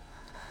brush.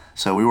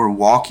 So we were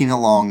walking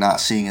along, not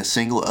seeing a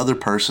single other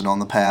person on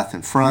the path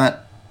in front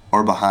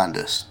or behind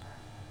us.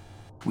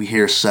 We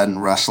hear sudden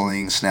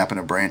rustling, snapping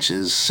of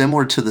branches,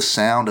 similar to the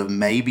sound of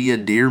maybe a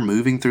deer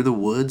moving through the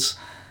woods.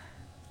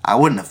 I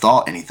wouldn't have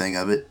thought anything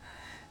of it,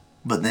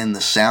 but then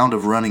the sound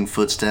of running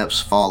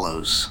footsteps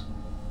follows.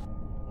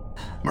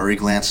 Marie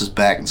glances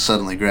back and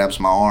suddenly grabs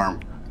my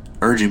arm,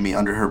 urging me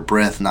under her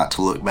breath not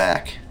to look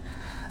back.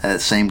 At the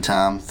same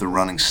time, the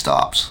running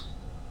stops.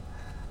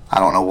 I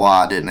don't know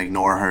why I didn't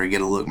ignore her and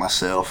get a look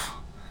myself.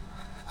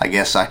 I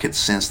guess I could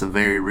sense the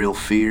very real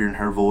fear in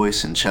her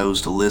voice and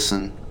chose to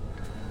listen.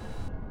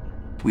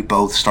 We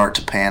both start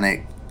to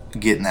panic,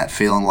 getting that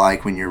feeling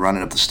like when you're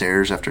running up the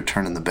stairs after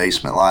turning the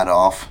basement light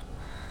off.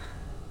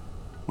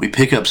 We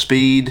pick up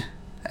speed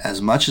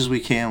as much as we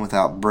can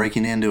without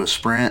breaking into a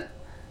sprint,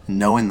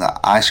 knowing the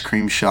ice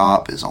cream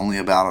shop is only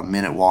about a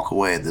minute walk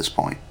away at this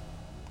point.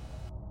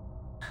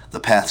 The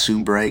path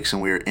soon breaks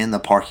and we are in the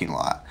parking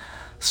lot.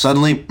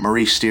 Suddenly,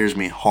 Marie steers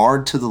me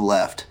hard to the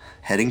left,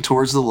 heading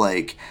towards the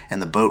lake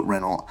and the boat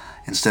rental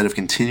instead of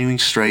continuing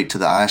straight to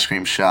the ice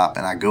cream shop,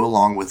 and I go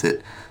along with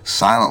it,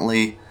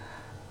 silently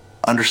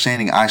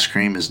understanding ice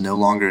cream is no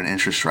longer an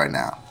interest right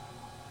now.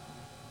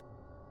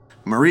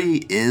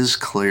 Marie is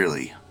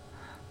clearly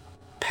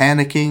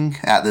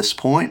panicking at this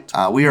point.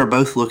 We are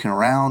both looking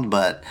around,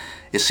 but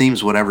it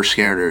seems whatever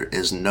scared her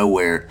is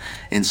nowhere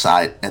in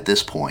sight at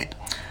this point.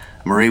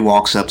 Marie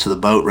walks up to the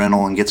boat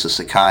rental and gets us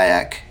a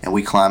kayak, and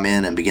we climb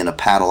in and begin to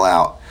paddle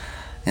out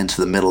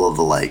into the middle of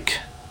the lake.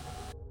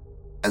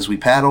 As we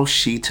paddle,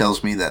 she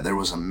tells me that there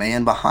was a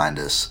man behind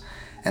us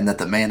and that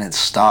the man had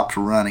stopped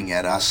running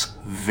at us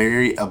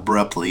very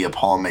abruptly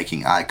upon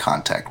making eye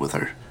contact with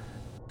her.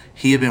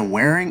 He had been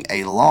wearing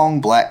a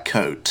long black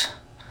coat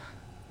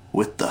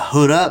with the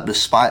hood up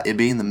despite it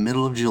being the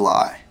middle of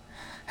July,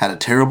 had a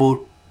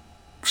terrible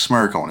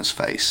smirk on his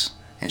face,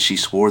 and she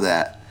swore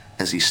that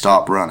as he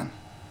stopped running.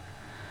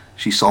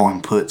 She saw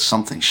him put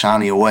something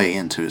shiny away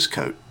into his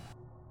coat.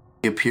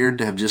 He appeared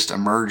to have just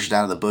emerged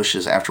out of the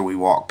bushes after we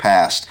walked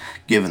past,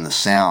 given the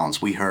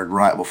sounds we heard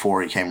right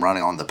before he came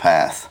running on the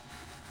path.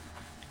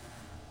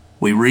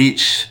 We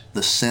reach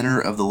the center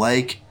of the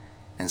lake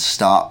and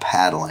stop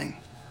paddling.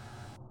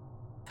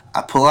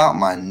 I pull out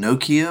my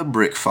Nokia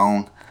brick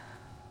phone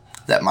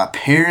that my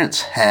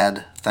parents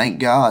had, thank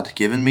God,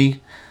 given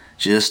me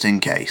just in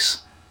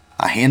case.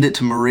 I hand it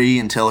to Marie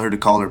and tell her to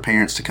call her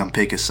parents to come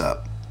pick us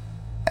up.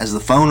 As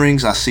the phone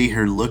rings, I see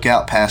her look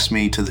out past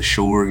me to the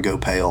shore and go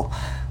pale,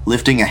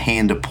 lifting a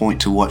hand to point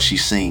to what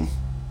she's seen.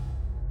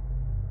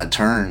 I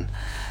turn,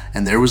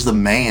 and there was the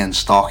man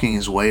stalking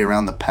his way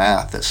around the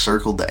path that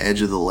circled the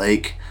edge of the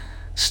lake,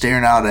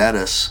 staring out at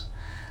us.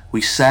 We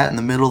sat in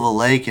the middle of the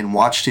lake and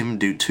watched him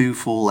do 2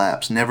 full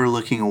laps, never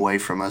looking away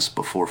from us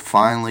before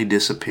finally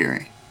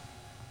disappearing.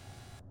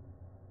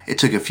 It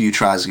took a few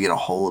tries to get a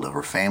hold of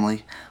her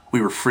family. We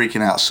were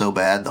freaking out so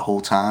bad the whole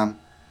time.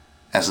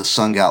 As the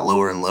sun got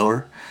lower and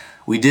lower,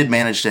 we did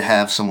manage to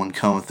have someone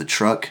come with the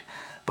truck,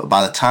 but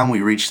by the time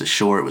we reached the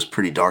shore, it was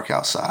pretty dark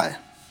outside.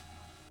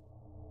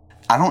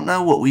 I don't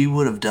know what we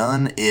would have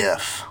done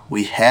if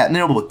we hadn't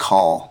been able to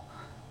call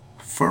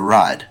for a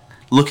ride.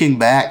 Looking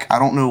back, I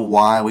don't know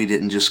why we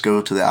didn't just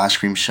go to the ice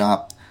cream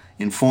shop,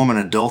 inform an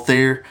adult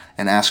there,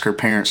 and ask her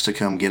parents to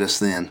come get us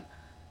then.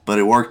 But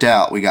it worked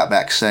out. We got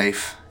back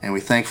safe, and we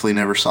thankfully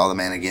never saw the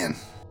man again.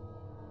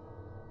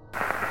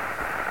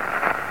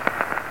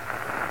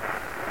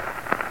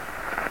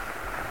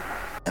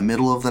 In the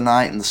middle of the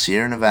night in the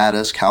Sierra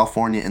Nevadas,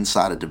 California,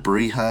 inside a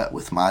debris hut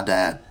with my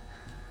dad.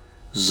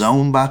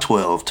 Zone by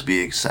 12 to be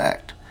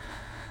exact.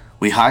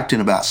 We hiked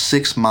in about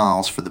 6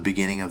 miles for the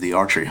beginning of the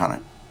archery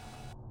hunting.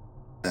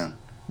 Then,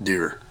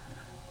 deer.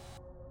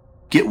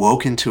 Get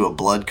woken to a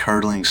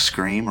blood-curdling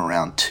scream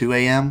around 2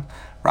 a.m.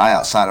 right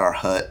outside our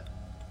hut.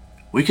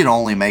 We could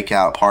only make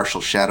out a partial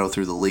shadow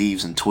through the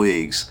leaves and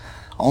twigs.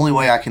 Only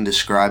way I can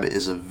describe it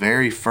is a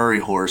very furry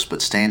horse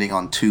but standing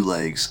on 2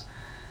 legs.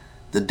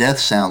 The death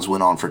sounds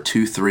went on for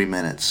 2-3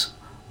 minutes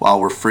while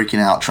we're freaking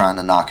out trying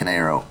to knock an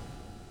arrow.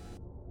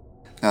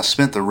 I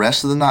spent the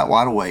rest of the night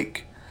wide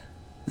awake.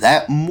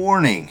 That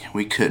morning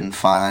we couldn't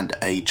find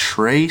a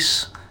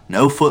trace,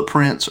 no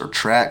footprints or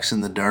tracks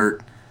in the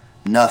dirt,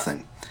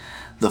 nothing.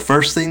 The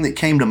first thing that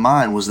came to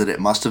mind was that it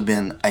must have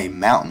been a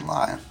mountain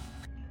lion.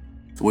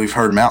 We've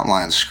heard mountain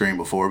lions scream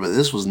before, but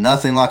this was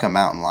nothing like a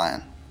mountain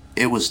lion.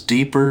 It was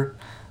deeper,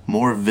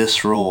 more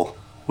visceral.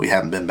 We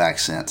haven't been back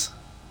since.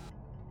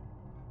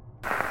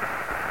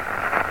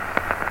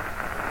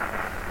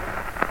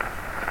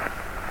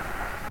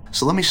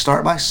 So let me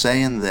start by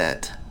saying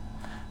that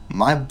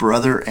my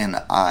brother and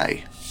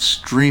I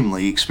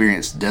extremely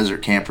experienced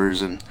desert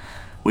campers, and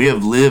we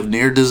have lived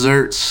near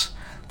deserts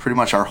pretty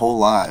much our whole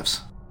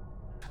lives.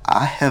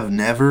 I have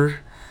never,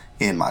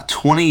 in my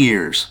 20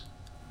 years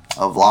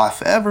of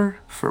life, ever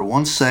for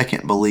 1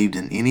 second believed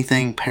in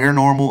anything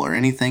paranormal or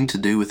anything to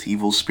do with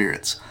evil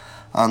spirits,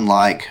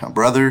 unlike a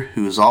brother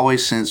who has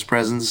always sensed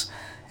presence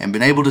and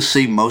been able to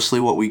see mostly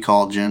what we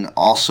call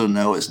also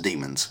know as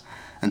demons,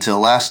 until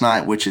last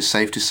night, which is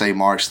safe to say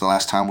marks the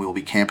last time we will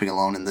be camping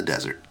alone in the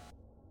desert.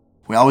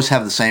 We always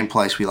have the same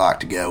place we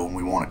like to go when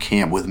we want to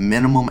camp with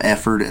minimum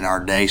effort, and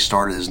our day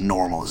started as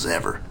normal as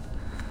ever.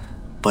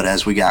 But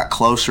as we got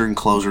closer and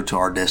closer to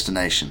our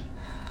destination,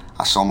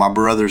 I saw my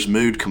brother's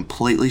mood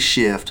completely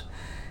shift,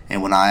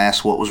 and when I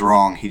asked what was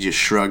wrong, he just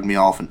shrugged me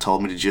off and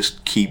told me to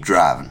just keep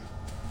driving.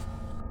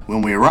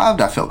 When we arrived,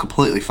 I felt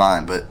completely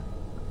fine, but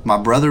my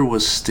brother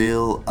was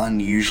still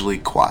unusually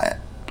quiet.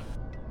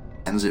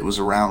 And it was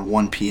around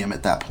 1 p.m.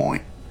 at that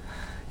point,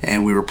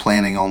 and we were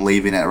planning on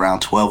leaving at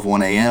around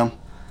 1 a.m.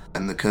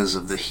 And because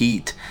of the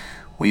heat,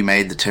 we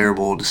made the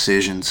terrible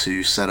decision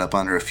to set up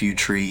under a few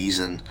trees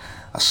and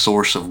a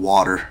source of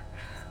water,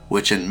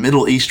 which in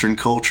Middle Eastern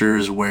culture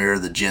is where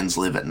the jinns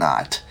live at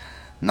night.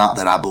 Not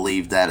that I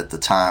believed that at the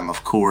time,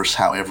 of course.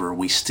 However,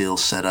 we still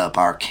set up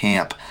our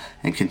camp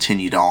and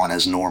continued on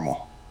as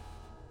normal.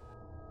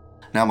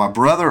 Now, my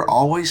brother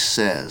always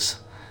says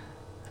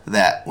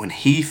that when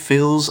he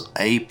feels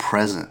a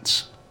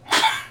presence,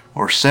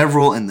 or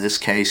several in this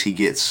case, he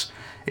gets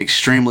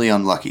extremely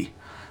unlucky.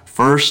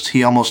 First,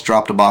 he almost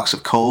dropped a box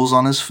of coals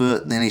on his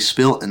foot, then he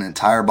spilt an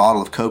entire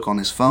bottle of Coke on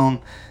his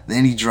phone,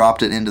 then he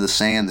dropped it into the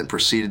sand and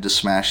proceeded to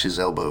smash his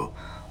elbow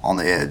on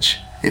the edge,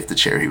 if the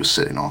chair he was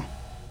sitting on,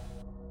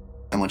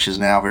 and which is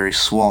now very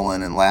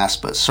swollen. And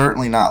last but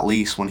certainly not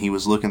least, when he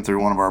was looking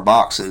through one of our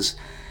boxes,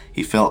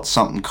 he felt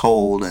something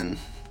cold and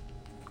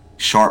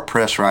sharp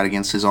press right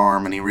against his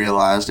arm, and he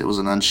realized it was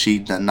an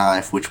unsheathed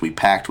knife which we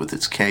packed with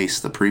its case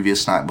the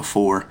previous night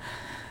before,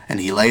 and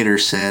he later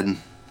said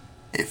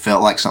it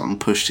felt like something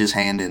pushed his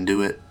hand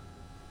into it,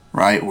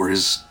 right where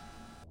his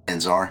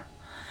hands are.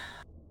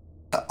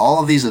 All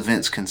of these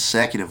events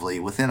consecutively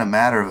within a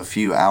matter of a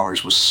few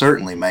hours was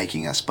certainly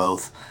making us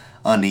both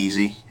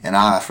uneasy, and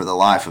I, for the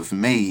life of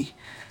me,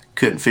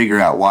 couldn't figure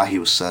out why he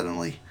was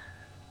suddenly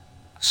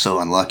so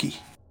unlucky.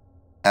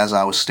 As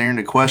I was staring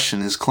to question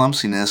his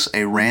clumsiness,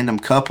 a random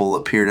couple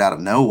appeared out of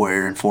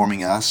nowhere,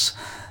 informing us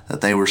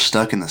that they were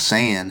stuck in the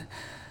sand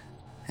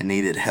and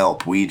needed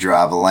help. We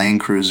drive a Land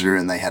Cruiser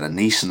and they had a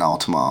Nissan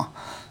Altima,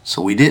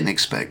 so we didn't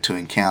expect to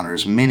encounter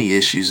as many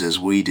issues as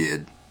we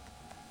did.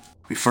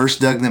 We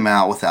first dug them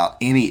out without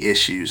any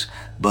issues,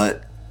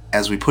 but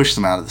as we pushed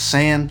them out of the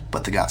sand,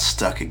 they got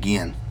stuck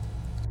again.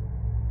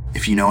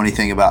 If you know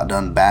anything about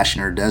done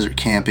bashing or desert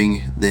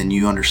camping, then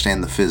you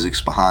understand the physics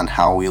behind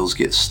how wheels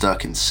get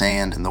stuck in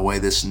sand, and the way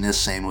this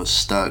Nissan was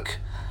stuck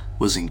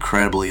was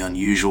incredibly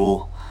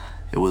unusual.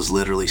 It was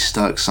literally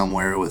stuck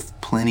somewhere with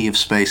plenty of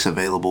space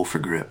available for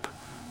grip.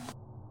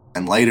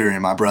 And later,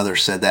 and my brother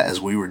said that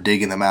as we were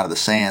digging them out of the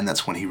sand,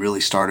 that's when he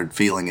really started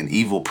feeling an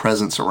evil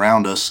presence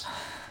around us,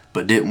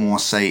 but didn't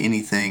want to say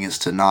anything as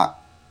to not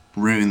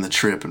ruin the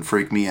trip and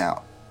freak me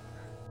out.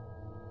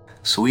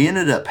 So we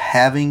ended up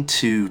having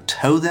to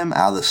tow them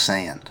out of the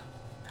sand,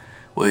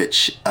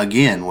 which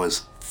again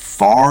was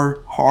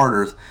far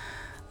harder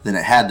than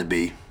it had to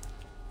be.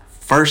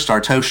 First,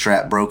 our tow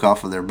strap broke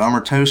off of their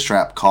bumper. Tow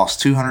strap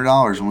cost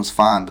 $200 and was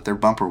fine, but their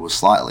bumper was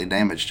slightly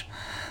damaged.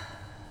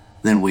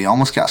 Then we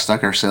almost got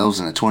stuck ourselves,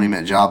 and a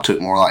 20-minute job took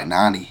more like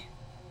 90,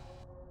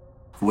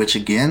 which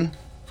again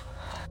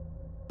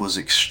was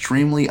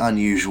extremely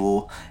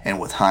unusual, and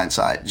with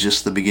hindsight,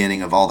 just the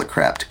beginning of all the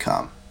crap to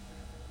come.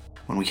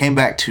 When we came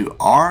back to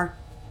our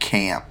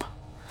camp,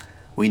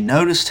 we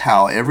noticed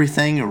how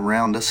everything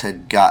around us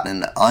had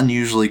gotten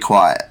unusually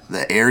quiet.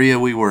 The area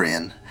we were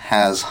in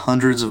has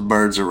hundreds of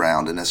birds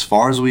around, and as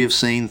far as we have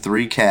seen,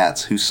 3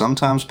 cats who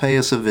sometimes pay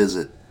us a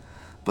visit,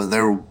 but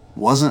there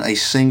wasn't a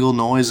single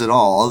noise at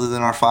all other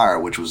than our fire,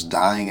 which was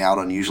dying out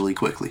unusually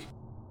quickly.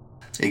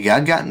 It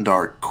had gotten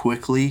dark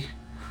quickly,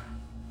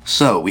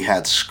 so we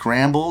had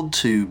scrambled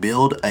to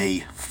build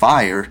a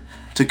fire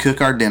to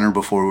cook our dinner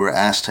before we were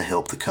asked to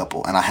help the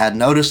couple, and I had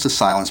noticed the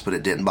silence, but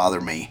it didn't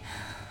bother me.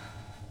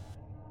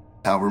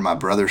 However, my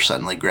brother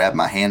suddenly grabbed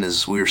my hand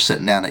as we were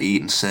sitting down to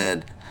eat and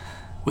said,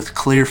 with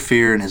clear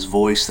fear in his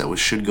voice, that we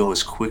should go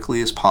as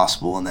quickly as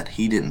possible and that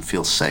he didn't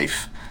feel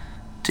safe.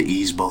 To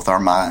ease both our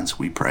minds,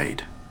 we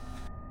prayed.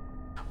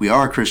 We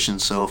are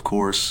Christians, so of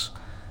course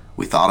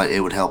we thought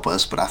it would help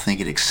us, but I think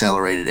it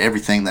accelerated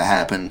everything that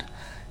happened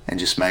and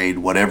just made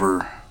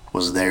whatever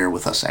was there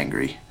with us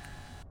angry.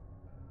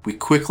 We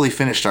quickly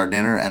finished our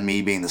dinner, and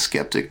me being the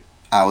skeptic,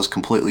 I was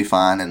completely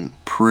fine and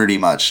pretty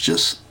much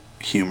just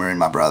humoring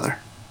my brother.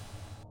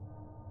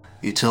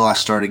 Until I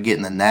started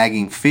getting the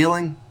nagging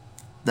feeling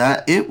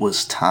that it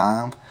was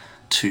time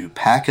to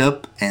pack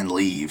up and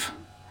leave.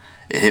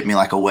 It hit me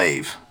like a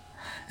wave,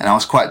 and I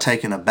was quite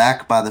taken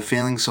aback by the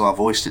feeling, so I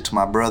voiced it to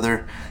my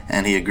brother,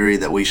 and he agreed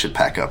that we should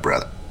pack up,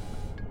 brother.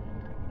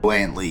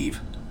 Away and leave.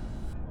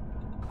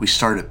 We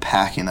started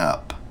packing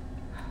up.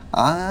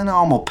 On a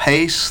normal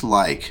pace,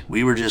 like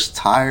we were just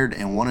tired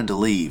and wanted to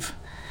leave.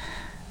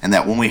 And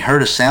that when we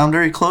heard a sound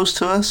very close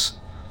to us,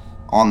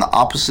 on the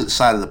opposite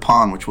side of the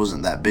pond, which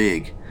wasn't that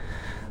big,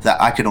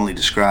 that I could only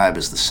describe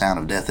as the sound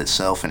of death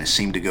itself, and it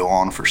seemed to go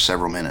on for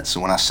several minutes.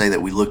 And when I say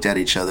that we looked at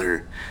each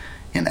other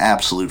in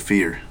absolute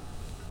fear,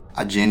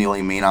 I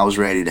genuinely mean I was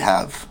ready to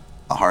have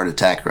a heart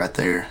attack right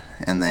there.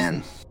 And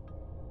then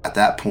at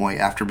that point,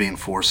 after being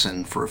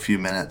forcing for a few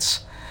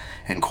minutes,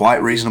 and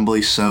quite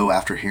reasonably so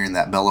after hearing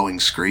that bellowing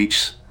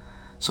screech,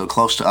 so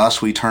close to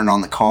us, we turned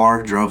on the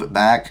car, drove it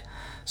back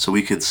so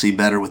we could see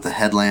better with the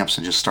headlamps,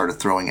 and just started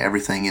throwing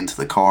everything into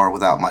the car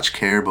without much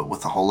care, but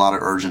with a whole lot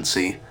of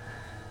urgency.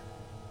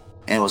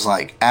 And it was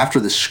like, after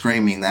the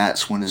screaming,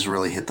 that's when it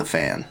really hit the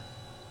fan.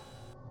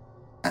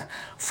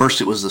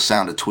 First it was the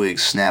sound of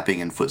twigs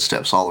snapping and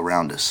footsteps all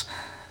around us.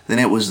 Then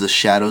it was the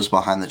shadows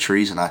behind the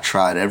trees, and I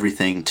tried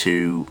everything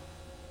to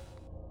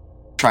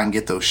try and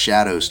get those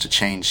shadows to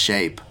change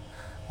shape,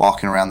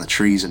 walking around the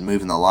trees and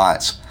moving the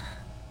lights.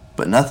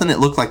 But nothing. It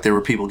looked like there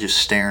were people just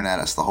staring at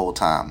us the whole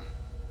time.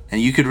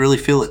 And you could really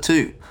feel it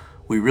too.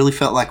 We really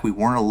felt like we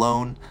weren't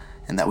alone,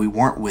 and that we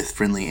weren't with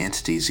friendly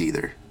entities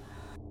either.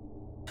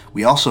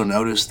 We also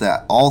noticed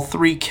that all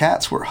 3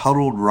 cats were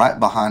huddled right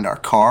behind our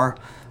car,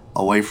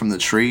 away from the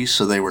trees,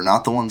 so they were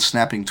not the ones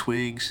snapping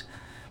twigs,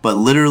 but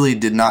literally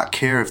did not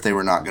care if they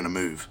were not going to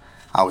move.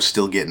 I was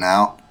still getting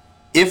out.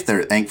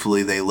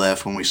 Thankfully they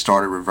left when we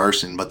started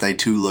reversing, but they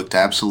too looked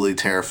absolutely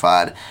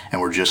terrified and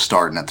were just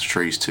starting at the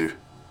trees too.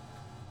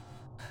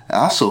 I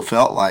also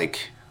felt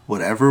like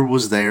whatever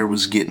was there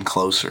was getting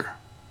closer.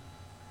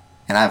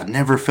 And I've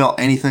never felt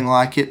anything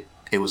like it.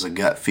 It was a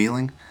gut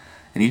feeling,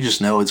 and you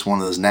just know it's one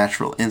of those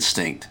natural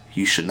instincts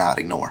you should not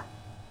ignore.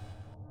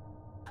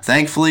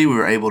 Thankfully, we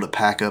were able to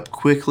pack up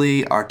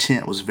quickly. Our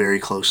tent was very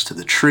close to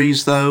the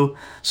trees though,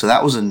 so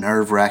that was a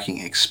nerve-wracking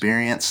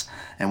experience.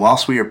 And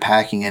whilst we were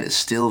packing it, it's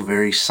still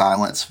very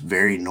silent,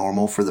 very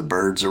normal for the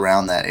birds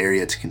around that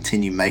area to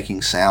continue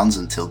making sounds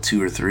until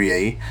 2 or 3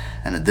 a.m.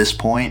 And at this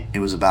point, it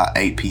was about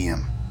 8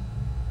 p.m.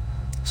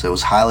 So it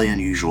was highly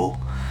unusual.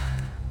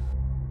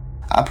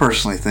 I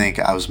personally think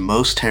I was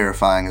most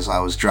terrifying as I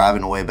was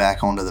driving away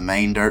back onto the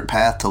main dirt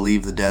path to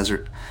leave the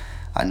desert.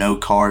 I know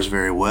cars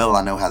very well.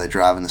 I know how they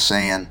drive in the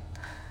sand.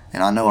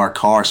 And I know our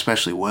car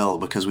especially well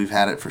because we've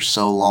had it for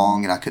so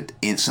long, and I could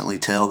instantly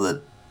tell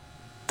that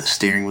the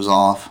steering was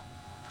off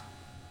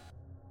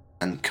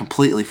and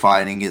completely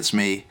fighting against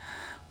me,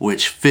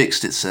 which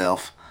fixed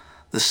itself.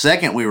 The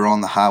second we were on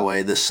the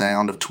highway, the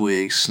sound of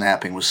twigs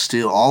snapping was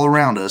still all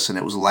around us, and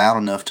it was loud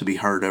enough to be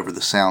heard over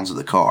the sounds of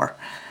the car.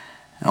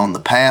 And on the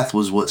path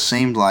was what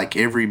seemed like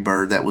every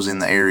bird that was in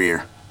the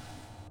area,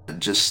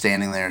 just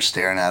standing there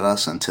staring at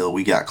us until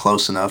we got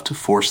close enough to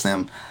force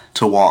them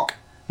to walk,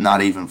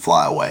 not even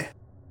fly away.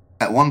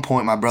 At one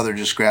point, my brother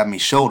just grabbed me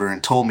shoulder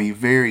and told me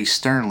very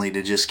sternly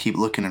to just keep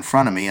looking in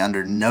front of me.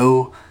 Under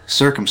no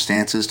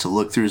circumstances to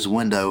look through his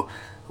window.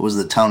 It was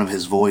the tone of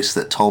his voice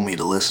that told me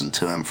to listen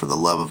to him for the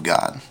love of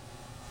God.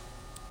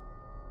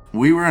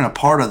 We were in a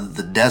part of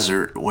the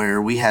desert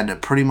where we had to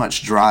pretty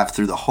much drive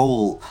through the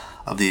whole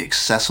of the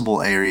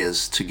accessible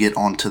areas to get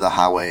onto the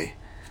highway,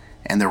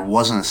 and there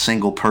wasn't a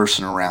single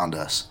person around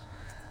us.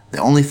 The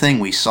only thing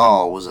we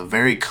saw was a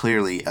very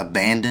clearly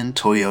abandoned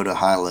Toyota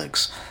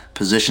Hilux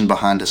positioned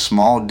behind a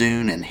small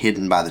dune and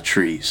hidden by the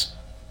trees.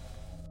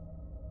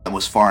 It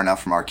was far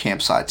enough from our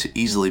campsite to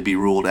easily be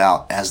ruled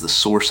out as the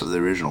source of the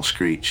original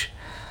screech.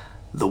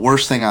 The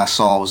worst thing I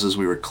saw was as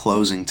we were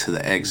closing to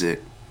the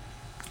exit.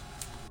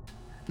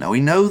 Now, we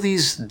know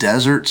these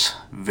deserts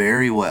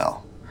very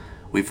well.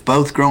 We've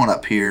both grown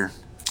up here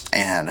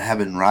and have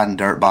been riding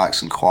dirt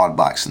bikes and quad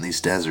bikes in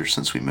these deserts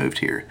since we moved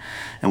here.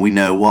 And we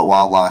know what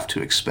wildlife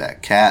to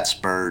expect. Cats,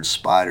 birds,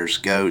 spiders,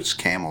 goats,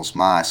 camels,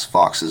 mice,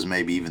 foxes,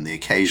 maybe even the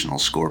occasional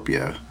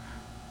Scorpio.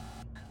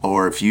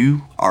 Or if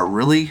you are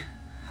really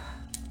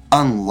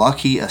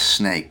unlucky, a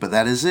snake, but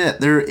that is it.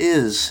 There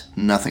is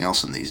nothing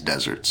else in these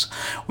deserts.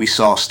 We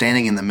saw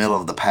standing in the middle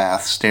of the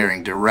path,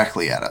 staring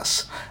directly at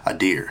us, a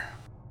deer.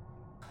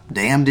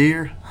 Damn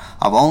deer.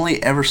 I've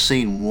only ever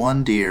seen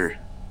one deer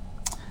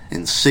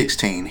in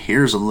 16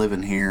 years of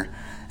living here,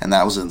 and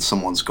that was in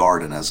someone's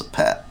garden as a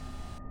pet.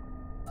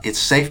 It's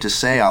safe to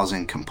say I was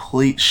in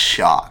complete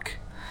shock,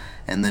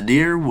 and the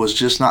deer was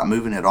just not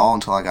moving at all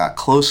until I got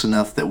close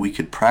enough that we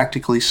could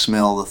practically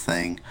smell the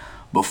thing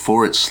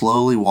before it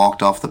slowly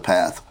walked off the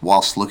path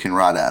whilst looking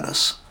right at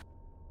us.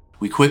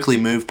 We quickly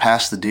moved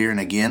past the deer,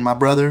 and again my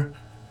brother,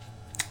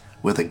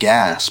 with a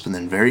gasp and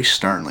then very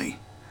sternly,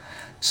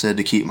 said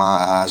to keep my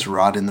eyes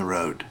right in the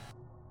road.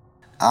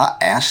 I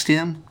asked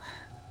him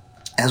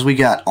as we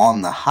got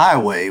on the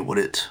highway what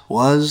it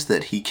was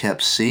that he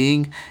kept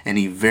seeing, and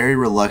he very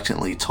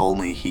reluctantly told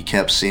me he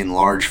kept seeing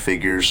large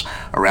figures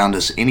around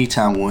us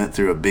anytime we went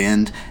through a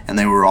bend, and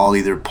they were all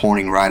either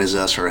pointing right at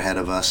us or ahead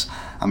of us.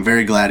 I'm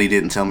very glad he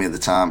didn't tell me at the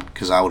time,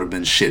 because I would have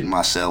been shitting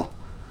myself.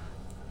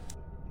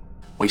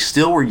 We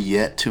still were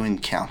yet to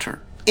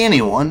encounter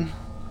anyone,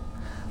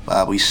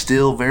 but we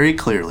still very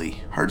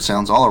clearly heard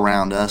sounds all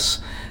around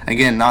us.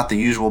 Again, not the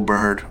usual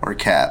bird or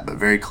cat, but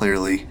very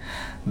clearly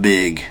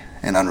big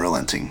and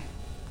unrelenting.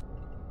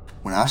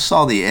 When I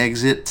saw the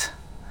exit,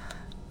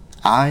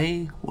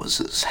 I was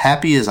as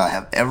happy as I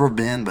have ever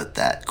been, but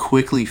that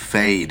quickly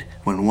faded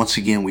when once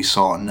again we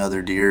saw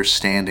another deer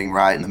standing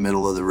right in the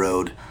middle of the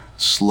road,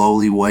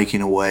 slowly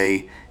waking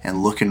away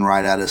and looking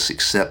right at us,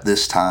 except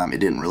this time it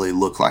didn't really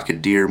look like a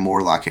deer,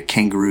 more like a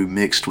kangaroo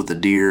mixed with a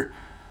deer.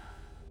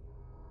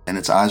 And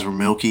its eyes were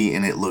milky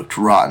and it looked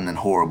rotten and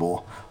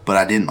horrible, but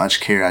I didn't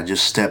much care. I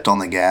just stepped on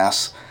the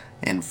gas,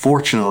 and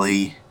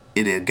fortunately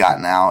it had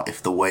gotten out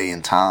of the way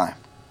in time.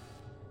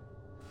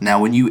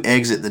 Now when you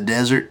exit the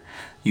desert,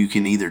 you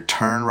can either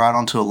turn right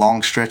onto a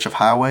long stretch of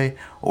highway,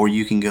 or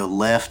you can go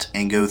left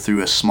and go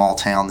through a small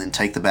town, then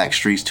take the back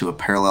streets to a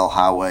parallel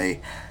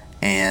highway.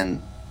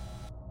 And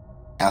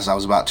as I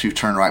was about to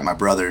turn right, my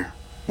brother,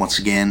 once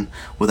again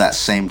with that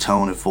same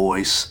tone of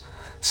voice,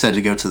 said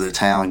to go to the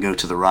town and go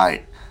to the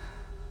right.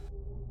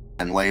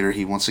 And later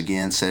he once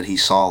again said he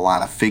saw a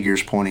line of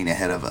figures pointing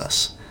ahead of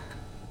us.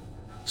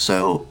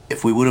 So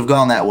if we would have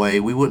gone that way,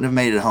 we wouldn't have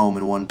made it home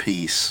in one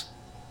piece.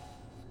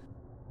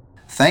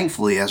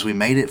 Thankfully, as we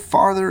made it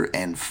farther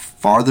and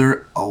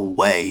farther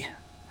away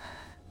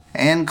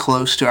and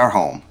close to our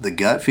home, the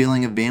gut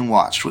feeling of being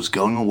watched was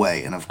going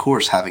away, and of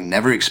course, having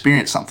never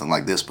experienced something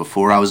like this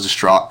before, I was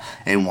distraught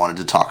and wanted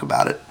to talk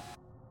about it.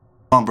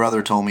 My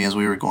brother told me as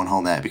we were going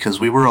home that because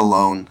we were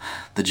alone,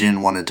 the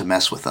jinn wanted to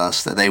mess with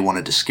us, that they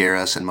wanted to scare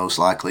us and most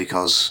likely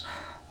cause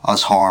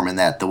us harm, and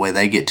that the way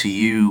they get to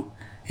you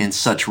in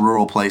such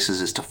rural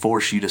places is to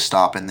force you to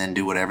stop and then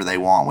do whatever they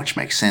want, which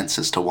makes sense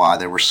as to why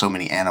there were so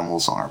many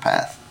animals on our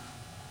path.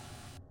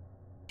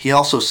 He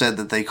also said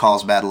that they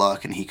caused bad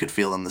luck and he could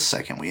feel them the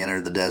second we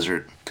entered the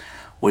desert,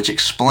 which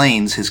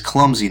explains his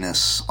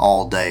clumsiness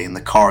all day in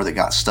the car that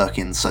got stuck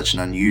in such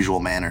an unusual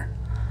manner.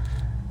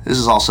 This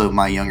is also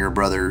my younger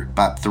brother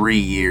by 3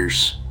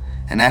 years,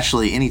 and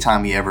actually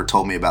anytime he ever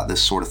told me about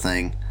this sort of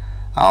thing,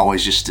 I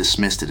always just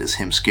dismissed it as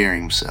him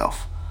scaring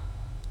himself.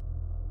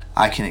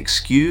 I can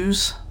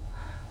excuse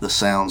the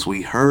sounds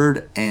we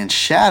heard and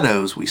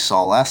shadows we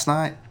saw last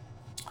night.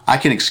 I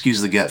can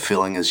excuse the gut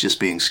feeling as just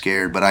being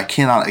scared, but I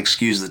cannot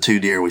excuse the 2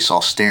 deer we saw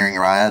staring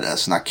right at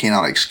us, and I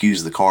cannot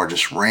excuse the car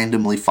just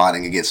randomly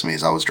fighting against me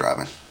as I was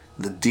driving.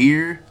 The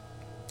deer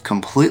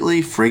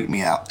completely freaked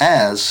me out,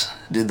 as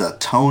did the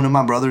tone of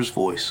my brother's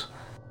voice.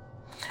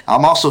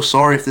 I'm also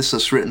sorry if this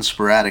is written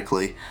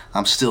sporadically.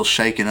 I'm still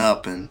shaken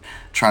up and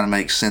trying to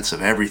make sense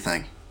of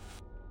everything.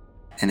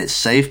 And it's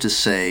safe to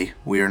say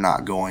we are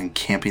not going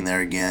camping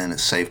there again.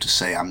 It's safe to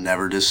say I'm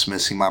never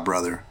dismissing my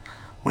brother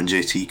when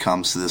JT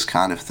comes to this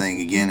kind of thing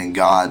again. And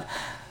God,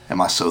 am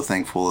I so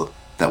thankful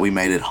that we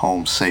made it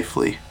home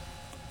safely.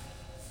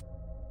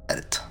 I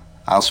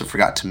also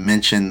forgot to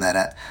mention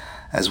that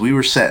as we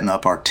were setting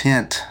up our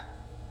tent,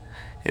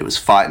 it was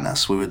fighting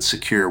us. We would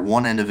secure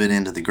one end of it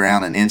into the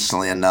ground and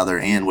instantly another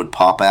end would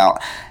pop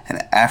out.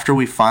 And after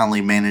we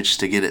finally managed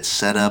to get it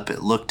set up,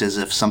 it looked as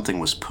if something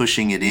was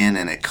pushing it in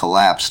and it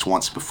collapsed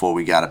once before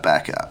we got it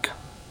back up.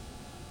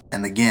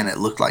 And again, it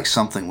looked like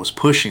something was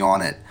pushing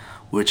on it,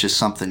 which is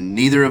something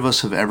neither of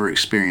us have ever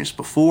experienced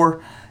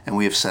before, and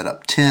we have set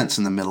up tents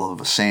in the middle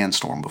of a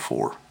sandstorm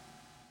before.